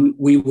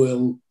 we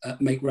will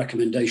make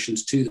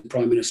recommendations to the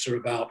Prime Minister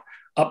about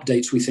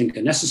updates we think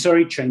are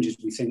necessary, changes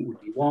we think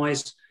would be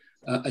wise,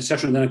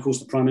 etc. And then, of course,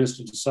 the Prime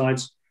Minister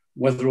decides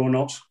whether or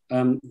not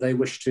they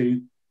wish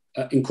to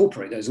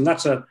incorporate those. And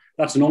that's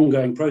an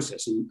ongoing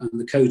process. And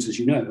the codes, as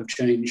you know, have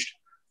changed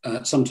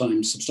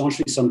sometimes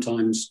substantially,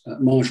 sometimes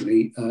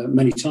marginally,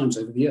 many times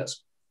over the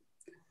years.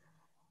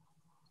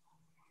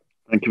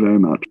 Thank you very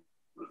much.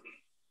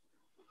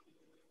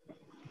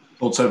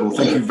 Lord Sedwill,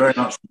 thank you very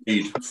much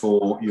indeed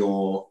for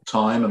your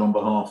time, and on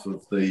behalf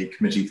of the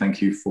committee, thank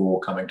you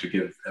for coming to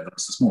give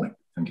evidence this morning.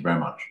 Thank you very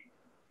much.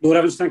 Lord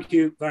Evans, thank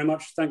you very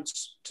much.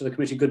 Thanks to the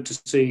committee. Good to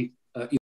see you.